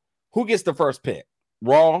instance, who gets the first pick?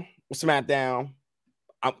 Raw, SmackDown?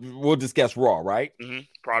 We'll just guess Raw, right? Mm-hmm.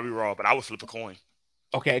 Probably Raw, but I would flip a coin.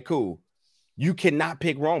 Okay, cool. You cannot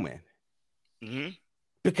pick Roman. Mm-hmm.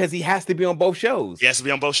 Because he has to be on both shows. He has to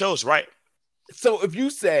be on both shows, right? So if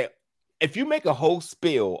you make a whole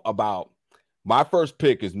spiel about my first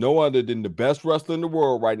pick is no other than the best wrestler in the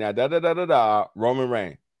world right now, Roman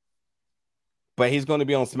Reigns. But he's going to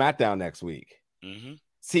be on SmackDown next week. Mm-hmm.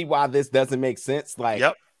 See why this doesn't make sense? Like,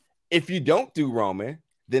 if you don't do Roman,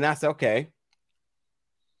 then I say, okay,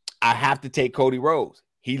 I have to take Cody Rhodes.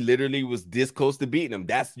 He literally was this close to beating him.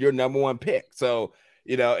 That's your number one pick. So,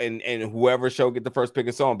 and whoever show get the first pick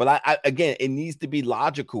and so on. But I again, it needs to be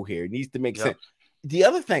logical here. It needs to make sense. The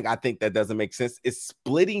other thing I think that doesn't make sense is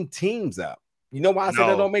splitting teams up. You know why I said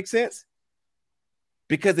that don't make sense?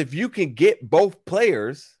 Because if you can get both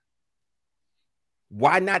players,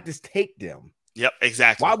 why not just take them? Yep,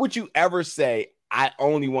 exactly. Why would you ever say, I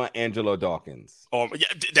only want Angelo Dawkins? Oh, yeah,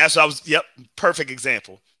 that's what I was. Yep, perfect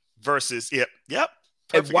example. Versus, yep.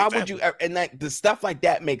 And why would you? And like the stuff like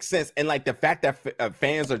that makes sense. And like the fact that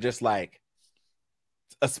fans are just like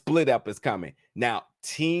a split up is coming now.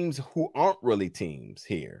 Teams who aren't really teams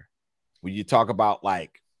here, when you talk about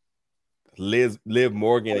like Liv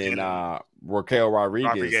Morgan and Raquel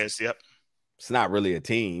Rodriguez, yep. It's not really a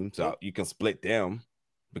team, so you can split them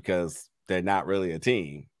because they're not really a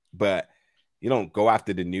team. But you don't go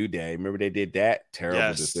after the New Day. Remember they did that?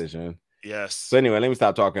 Terrible decision. Yes. So anyway, let me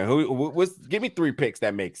stop talking. Give me 3 picks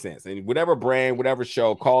that make sense. And whatever brand, whatever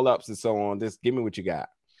show, call-ups and so on, just give me what you got.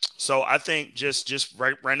 So I think just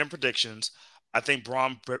random predictions. I think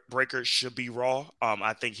Braun Breaker should be Raw.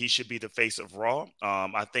 I think he should be the face of Raw.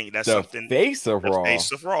 I think that's something. Face of Raw.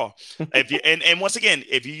 Face of Raw. If you and once again,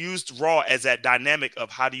 if you used Raw as that dynamic of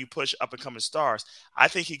how do you push up and coming stars, I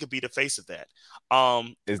think he could be the face of that.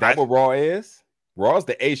 Is that what Raw is? Raw's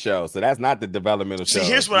the A show, so that's not the developmental show. See,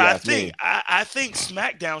 here's what I think. I think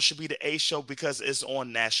SmackDown should be the A show because it's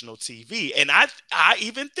on national TV, and I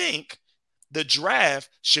even think the draft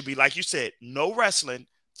should be like you said, no wrestling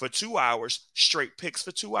for 2 hours, straight picks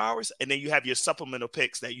for 2 hours, and then you have your supplemental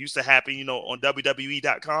picks that used to happen, on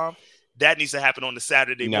WWE.com. That needs to happen on the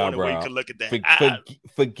Saturday morning where you can look at that.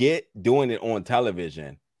 Forget doing it on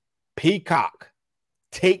television. Peacock,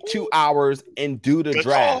 take 2 hours and do the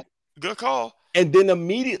draft. Good call. And then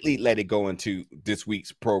immediately let it go into this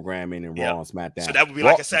week's programming and Raw and SmackDown. So that would be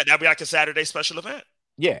like a Saturday special event.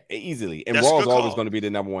 Yeah, easily. And That's a Raw is good always call. going to be the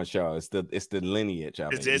number one show. It's the lineage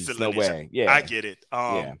of it. It's the There's no lineage. way. Yeah. I get it.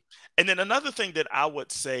 Yeah. And then another thing that I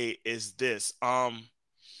would say is this. And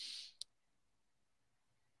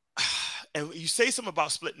you say something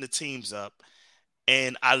about splitting the teams up,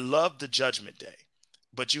 and I love the Judgment Day,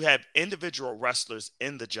 but you have individual wrestlers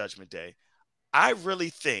in the Judgment Day. I really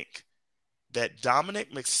think that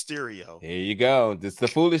Dominic Mysterio. Here you go. This is the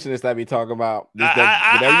foolishness that we talk about. Whatever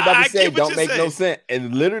you're about I to say get what don't you're make no saying. sense.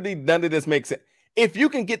 And literally none of this makes sense. If you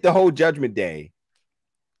can get the whole Judgment Day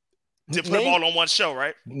to put them all on one show,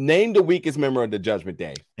 right? Name the weakest member of the Judgment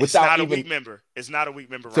Day. It's not a weak member. It's not a weak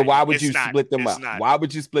member. So why would you split them up? Why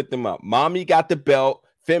would you split them up? Mommy got the belt.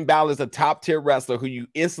 Finn Balor is a top tier wrestler who you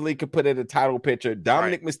instantly could put in a title picture.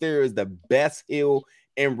 Dominic Mysterio is the best heel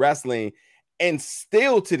in wrestling. And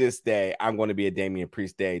still to this day, I'm going to be a Damian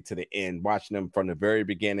Priest day to the end, watching him from the very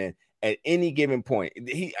beginning at any given point.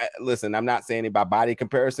 Listen, I'm not saying it by body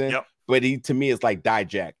comparison, but he to me is like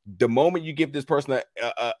Dijak. The moment you give this person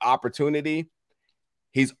an opportunity,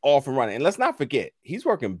 he's off and running. And let's not forget, he's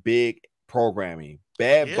working big programming.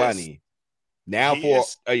 Bad Bunny now for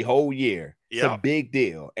a whole year. It's a big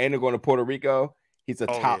deal. And they're going to Puerto Rico. He's a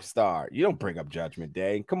top star. You don't bring up Judgment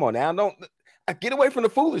Day. Come on now. Don't get away from the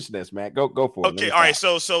foolishness, man. Go for it. Okay, all right.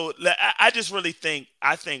 So I just really think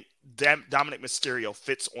Dominic Mysterio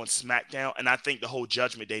fits on SmackDown, and I think the whole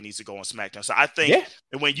Judgment Day needs to go on SmackDown. So I think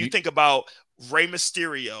when you think about Rey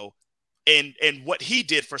Mysterio and what he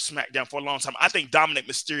did for SmackDown for a long time, I think Dominic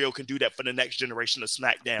Mysterio can do that for the next generation of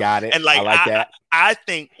SmackDown. Got it. And like that. I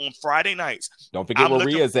think on Friday nights, don't forget where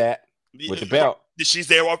Rhea's at with the belt. She's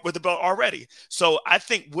there with the belt already. So I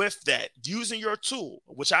think with that, using your tool,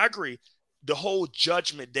 which I agree, the whole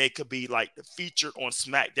Judgment Day could be like featured on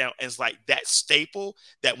SmackDown as like that staple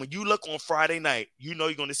that when you look on Friday night, you know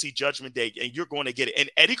you're going to see Judgment Day and you're going to get it. And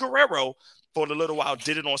Eddie Guerrero for a little while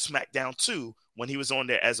did it on SmackDown too when he was on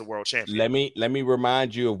there as a world champion. Let me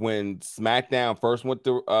remind you of when SmackDown first went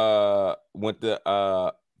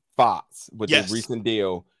to Fox with the recent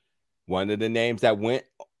deal. One of the names that went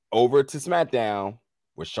over to SmackDown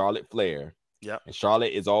was Charlotte Flair. Yeah, and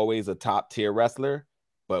Charlotte is always a top tier wrestler.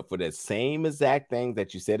 But for the same exact thing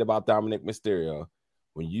that you said about Dominic Mysterio,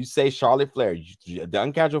 when you say Charlotte Flair, the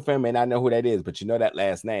uncasual fan may not know who that is, but you know that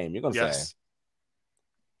last name. You're going to say,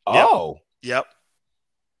 Yep.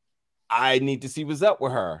 I need to see what's up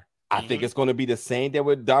with her. I think it's going to be the same that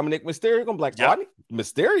with Dominic Mysterio. I'm like,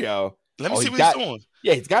 Mysterio? Let me see what he's doing.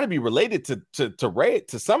 Yeah, he's got to be related to Ray,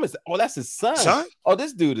 to some extent. Oh, that's his son. Oh,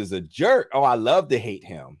 this dude is a jerk. Oh, I love to hate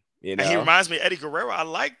him. You know? And he reminds me of Eddie Guerrero. I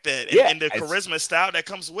like that. And the charisma style that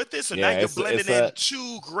comes with this. And now you're blending in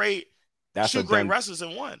two great wrestlers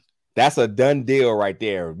in one. That's a done deal right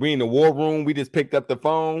there. We in the war room. We just picked up the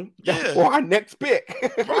phone for our next pick.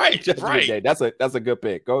 Right. That's a good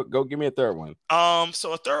pick. Go give me a third one.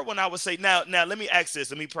 So a third one I would say now let me ask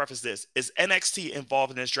this. Let me preface this. Is NXT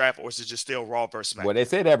involved in this draft or is it just still Raw versus SmackDown? Well, they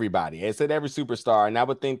said everybody. They said every superstar. And I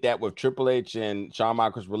would think that with Triple H and Shawn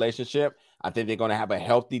Michaels' relationship, I think they're going to have a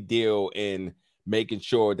healthy deal in making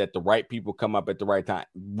sure that the right people come up at the right time.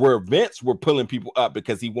 Where Vince were pulling people up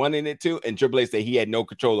because he wanted it to, and Triple H said he had no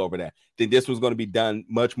control over that. Then this was going to be done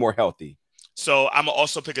much more healthy. So I'm gonna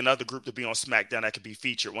also pick another group to be on SmackDown that could be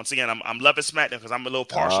featured. Once again, I'm loving SmackDown because I'm a little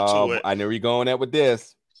partial to it. I know you're going at with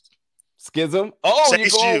this. Schism. Oh, you're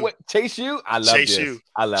going with Chase U. I love Chase this. U.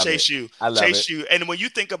 I love Chase it. U. I love Chase it. U. And when you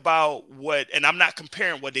think about and I'm not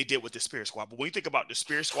comparing what they did with the Spirit Squad, but when you think about the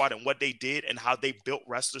Spirit Squad and what they did and how they built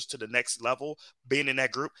wrestlers to the next level, being in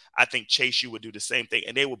that group, I think Chase U would do the same thing.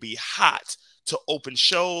 And they would be hot to open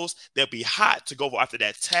shows. They'll be hot to go after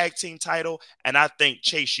that tag team title. And I think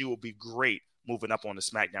Chase U will be great moving up on the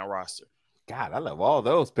SmackDown roster. God, I love all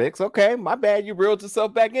those picks. Okay, my bad. You reeled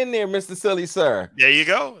yourself back in there, Mr. Silly Sir. There you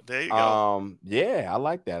go. Yeah, I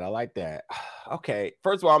like that. Okay,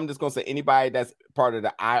 first of all, I'm just gonna say anybody that's part of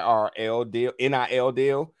the NIL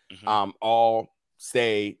deal, all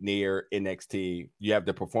stay near NXT. You have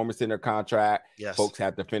the Performance Center contract. Yes. Folks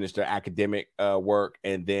have to finish their academic work,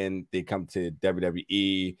 and then they come to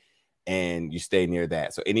WWE, and you stay near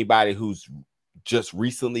that. So anybody who's just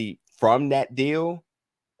recently from that deal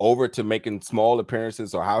over to making small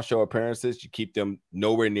appearances or house show appearances, you keep them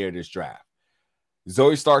nowhere near this draft.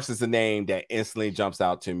 Zoe Starks is a name that instantly jumps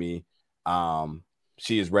out to me.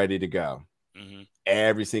 She is ready to go. Mm-hmm.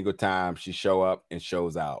 Every single time she show up and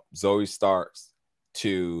shows out. Zoe Starks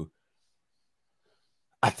to,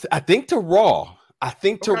 I think to Raw.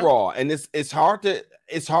 Raw, and it's hard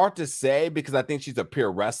to say because I think she's a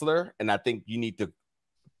pure wrestler, and I think you need to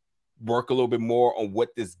work a little bit more on what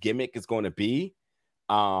this gimmick is going to be.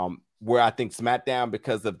 Where I think SmackDown,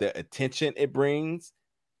 because of the attention it brings,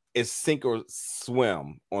 it's sink or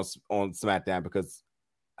swim on SmackDown because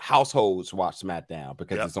households watch SmackDown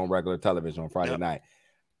because it's on regular television on Friday night.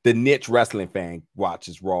 The niche wrestling fan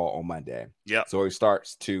watches Raw on Monday. Yeah. So he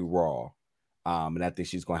starts to Raw. And I think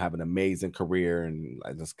she's going to have an amazing career, and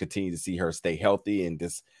I just continue to see her stay healthy and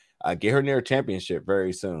just get her near a championship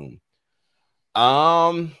very soon.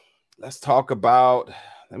 Let's talk about,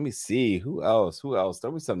 let me see who else.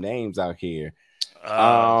 There was some names out here.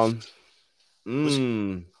 What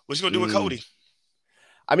you gonna do with Cody?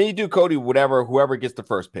 I mean, you do Cody, whoever gets the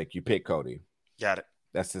first pick, you pick Cody. Got it.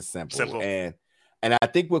 That's just simple. And I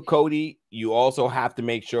think with Cody, you also have to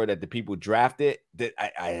make sure that the people drafted that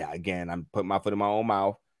I'm putting my foot in my own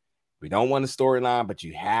mouth. We don't want a storyline, but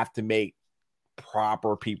you have to make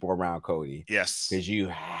proper people around Cody. Yes. Because you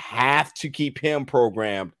have to keep him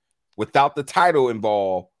programmed without the title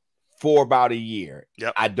involved for about a year.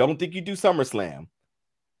 Yep. I don't think you do SummerSlam,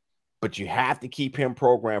 but you have to keep him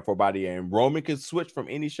programmed for about a year. And Roman can switch from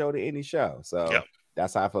any show to any show. So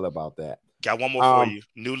that's how I feel about that. Got one more for you.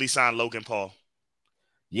 Newly signed Logan Paul.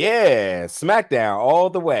 Yeah, SmackDown all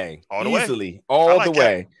the way. Easily. All the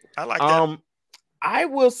way. I like that. I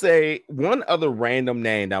will say one other random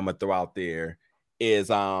name that I'm gonna throw out there is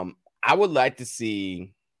I would like to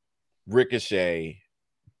see Ricochet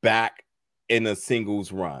back in a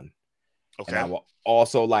singles run. Okay. And I will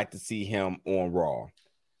also like to see him on Raw.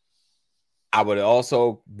 I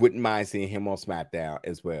wouldn't mind seeing him on SmackDown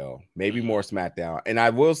as well. Maybe more SmackDown. And I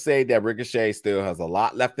will say that Ricochet still has a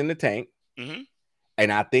lot left in the tank. Mm-hmm. And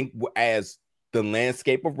I think as the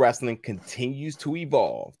landscape of wrestling continues to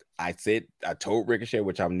evolve, I told Ricochet,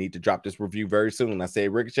 which I need to drop this review very soon. I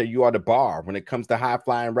said, Ricochet, you are the bar. When it comes to high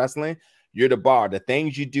flying wrestling, you're the bar. The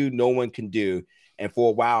things you do, no one can do. And for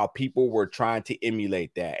a while, people were trying to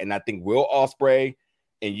emulate that. And I think Will Ospreay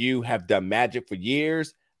and you have done magic for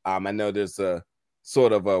years. I know there's a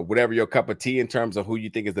sort of whatever your cup of tea in terms of who you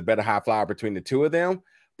think is the better high flyer between the two of them.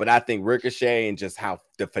 But I think Ricochet and just how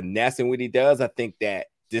the finesse and what he does, I think that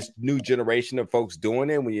this new generation of folks doing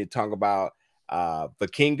it, when you talk about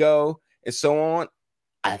Vikingo and so on,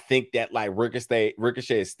 I think that like Ricochet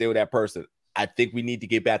is still that person. I think we need to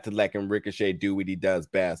get back to letting Ricochet do what he does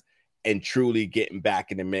best and truly getting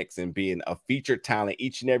back in the mix and being a featured talent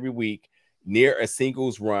each and every week near a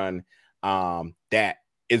singles run that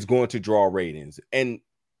is going to draw ratings. And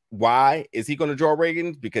why is he going to draw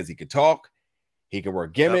ratings? Because he can talk, he can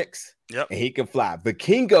work gimmicks, and he can fly.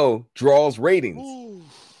 Vikingo draws ratings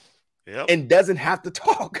and doesn't have to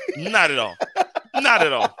talk. Not at all. Not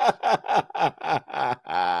at all.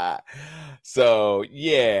 So,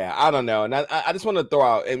 yeah, I don't know. And I just want to throw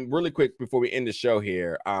out, and really quick before we end the show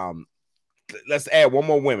here, let's add one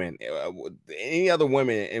more women. Any other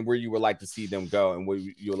women and where you would like to see them go and what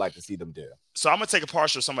you would like to see them do? So I'm going to take a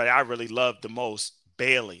partial of somebody I really love the most,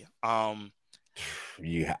 Bayley. I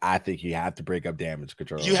think you have to break up Damage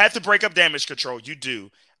Control. You have to break up Damage Control. You do.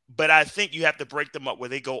 But I think you have to break them up where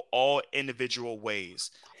they go all individual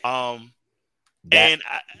ways. And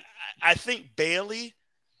I think Bayley,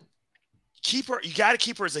 keep her. You got to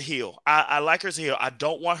keep her as a heel. I like her as a heel. I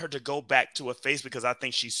don't want her to go back to a face because I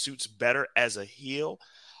think she suits better as a heel.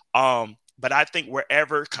 But I think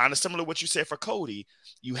wherever, kind of similar to what you said for Cody,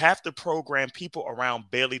 you have to program people around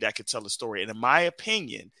Bayley that can tell a story. And in my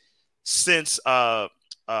opinion, since Monet,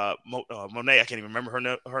 I can't even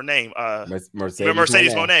remember her name.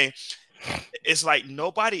 Mercedes Monet. It's like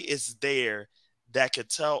nobody is there that could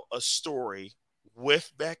tell a story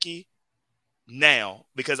with Becky now,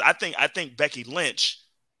 because I think Becky Lynch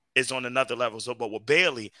is on another level. So, but with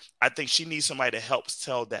Bayley, I think she needs somebody that helps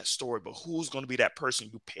tell that story. But who's going to be that person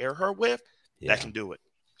you pair her with that can do it?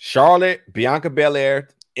 Charlotte, Bianca Belair,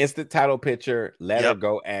 instant title picture. Let her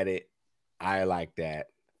go at it. I like that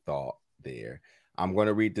thought there. I'm going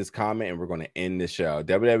to read this comment and we're going to end the show.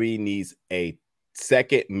 WWE needs a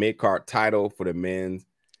second mid-card title for the men's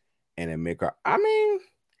and a mid-card. I mean,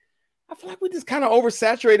 I feel like we just kind of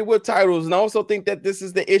oversaturated with titles, and I also think that this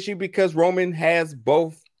is the issue because Roman has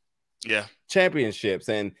both championships,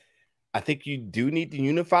 and I think you do need to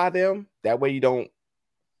unify them. That way you don't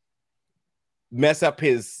mess up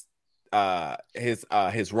his run. I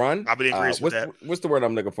believe agrees with that. What's the word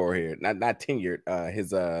I'm looking for here? Not tenured.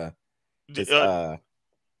 His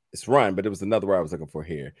run, but it was another word I was looking for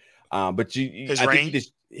here. But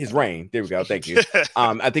his reign. There we go. Thank you.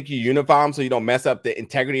 I think you unify them so you don't mess up the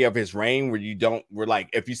integrity of his reign. We're like,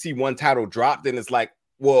 if you see one title drop, then it's like,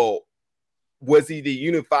 well, was he the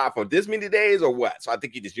unified for this many days or what? So I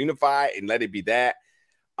think you just unify and let it be that.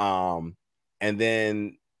 And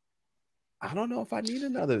then I don't know if I need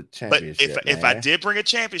another championship. But if I did bring a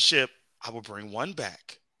championship, I would bring one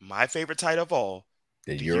back. My favorite title of all,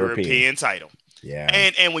 The European title. Yeah.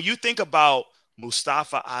 And when you think about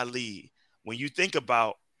Mustafa Ali, when you think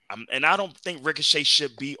about and I don't think Ricochet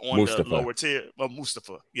should be on the lower tier. Well,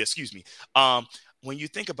 Mustafa. Yeah, excuse me. When you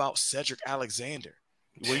think about Cedric Alexander,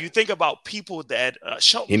 when you think about people that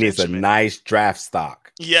Shelton he needs Benjamin, a nice draft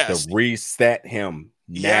stock. Yes. To reset him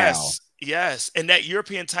now. Yes. And that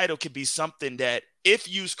European title could be something that,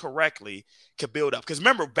 if used correctly, could build up. Because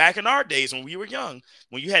remember, back in our days when we were young,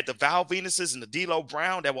 when you had the Val Venuses and the D'Lo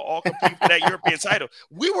Brown that were all competing for that European title,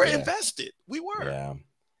 we were invested. We were.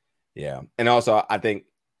 Yeah. And also, I think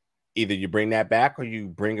either you bring that back or you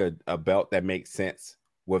bring a belt that makes sense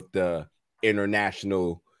with the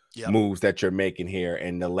international moves that you're making here.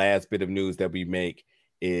 And the last bit of news that we make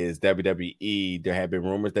is WWE. There have been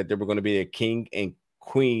rumors that there were going to be a King and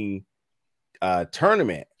Queen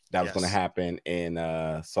tournament that was going to happen in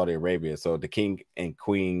Saudi Arabia. So the King and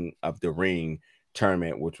Queen of the Ring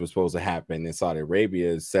tournament, which was supposed to happen in Saudi Arabia,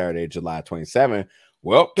 is Saturday, July 27th.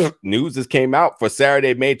 Well, news just came out for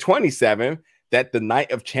Saturday, May 27th, that the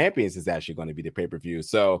Night of Champions is actually going to be the pay-per-view.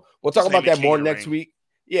 So we'll talk about that more next week.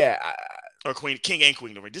 Yeah. Or King and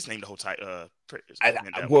Queen of the Ring. Just name the whole title.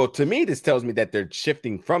 Well, to me, this tells me that they're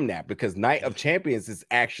shifting from that, because Night of Champions is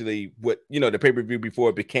actually what, the pay-per-view before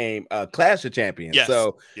it became Clash of Champions. Yes.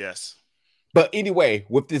 So, yes. But anyway,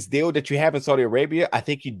 with this deal that you have in Saudi Arabia, I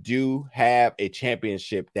think you do have a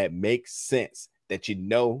championship that makes sense, that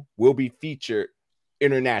will be featured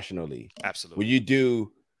internationally. Absolutely. When you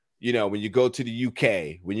do, when you go to the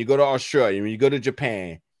UK, when you go to Australia, when you go to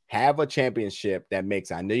Japan, have a championship that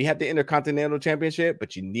makes, I know you have the Intercontinental Championship,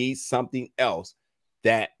 but you need something else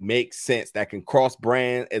that makes sense, that can cross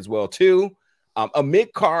brand as well too. A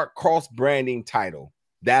mid-card cross branding title.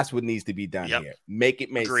 That's what needs to be done here. Make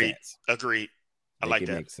it make sense. Agreed. I like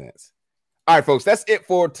that. Makes sense. All right, folks, that's it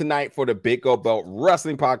for tonight for the Big Gold Belt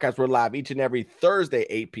Wrestling Podcast. We're live each and every Thursday,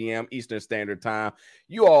 8 p.m. Eastern Standard Time.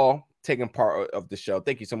 You all taking part of the show.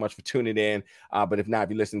 Thank you so much for tuning in. But if not, if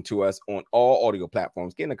you listen to us on all audio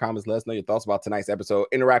platforms, get in the comments, let us know your thoughts about tonight's episode.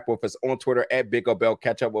 Interact with us on Twitter at Big Gold Belt.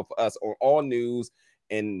 Catch up with us on all news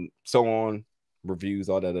and so on, reviews,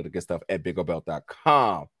 all that other good stuff at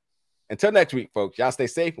BigGoldBelt.com. Until next week, folks, y'all stay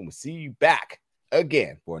safe, and we'll see you back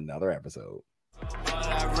again for another episode.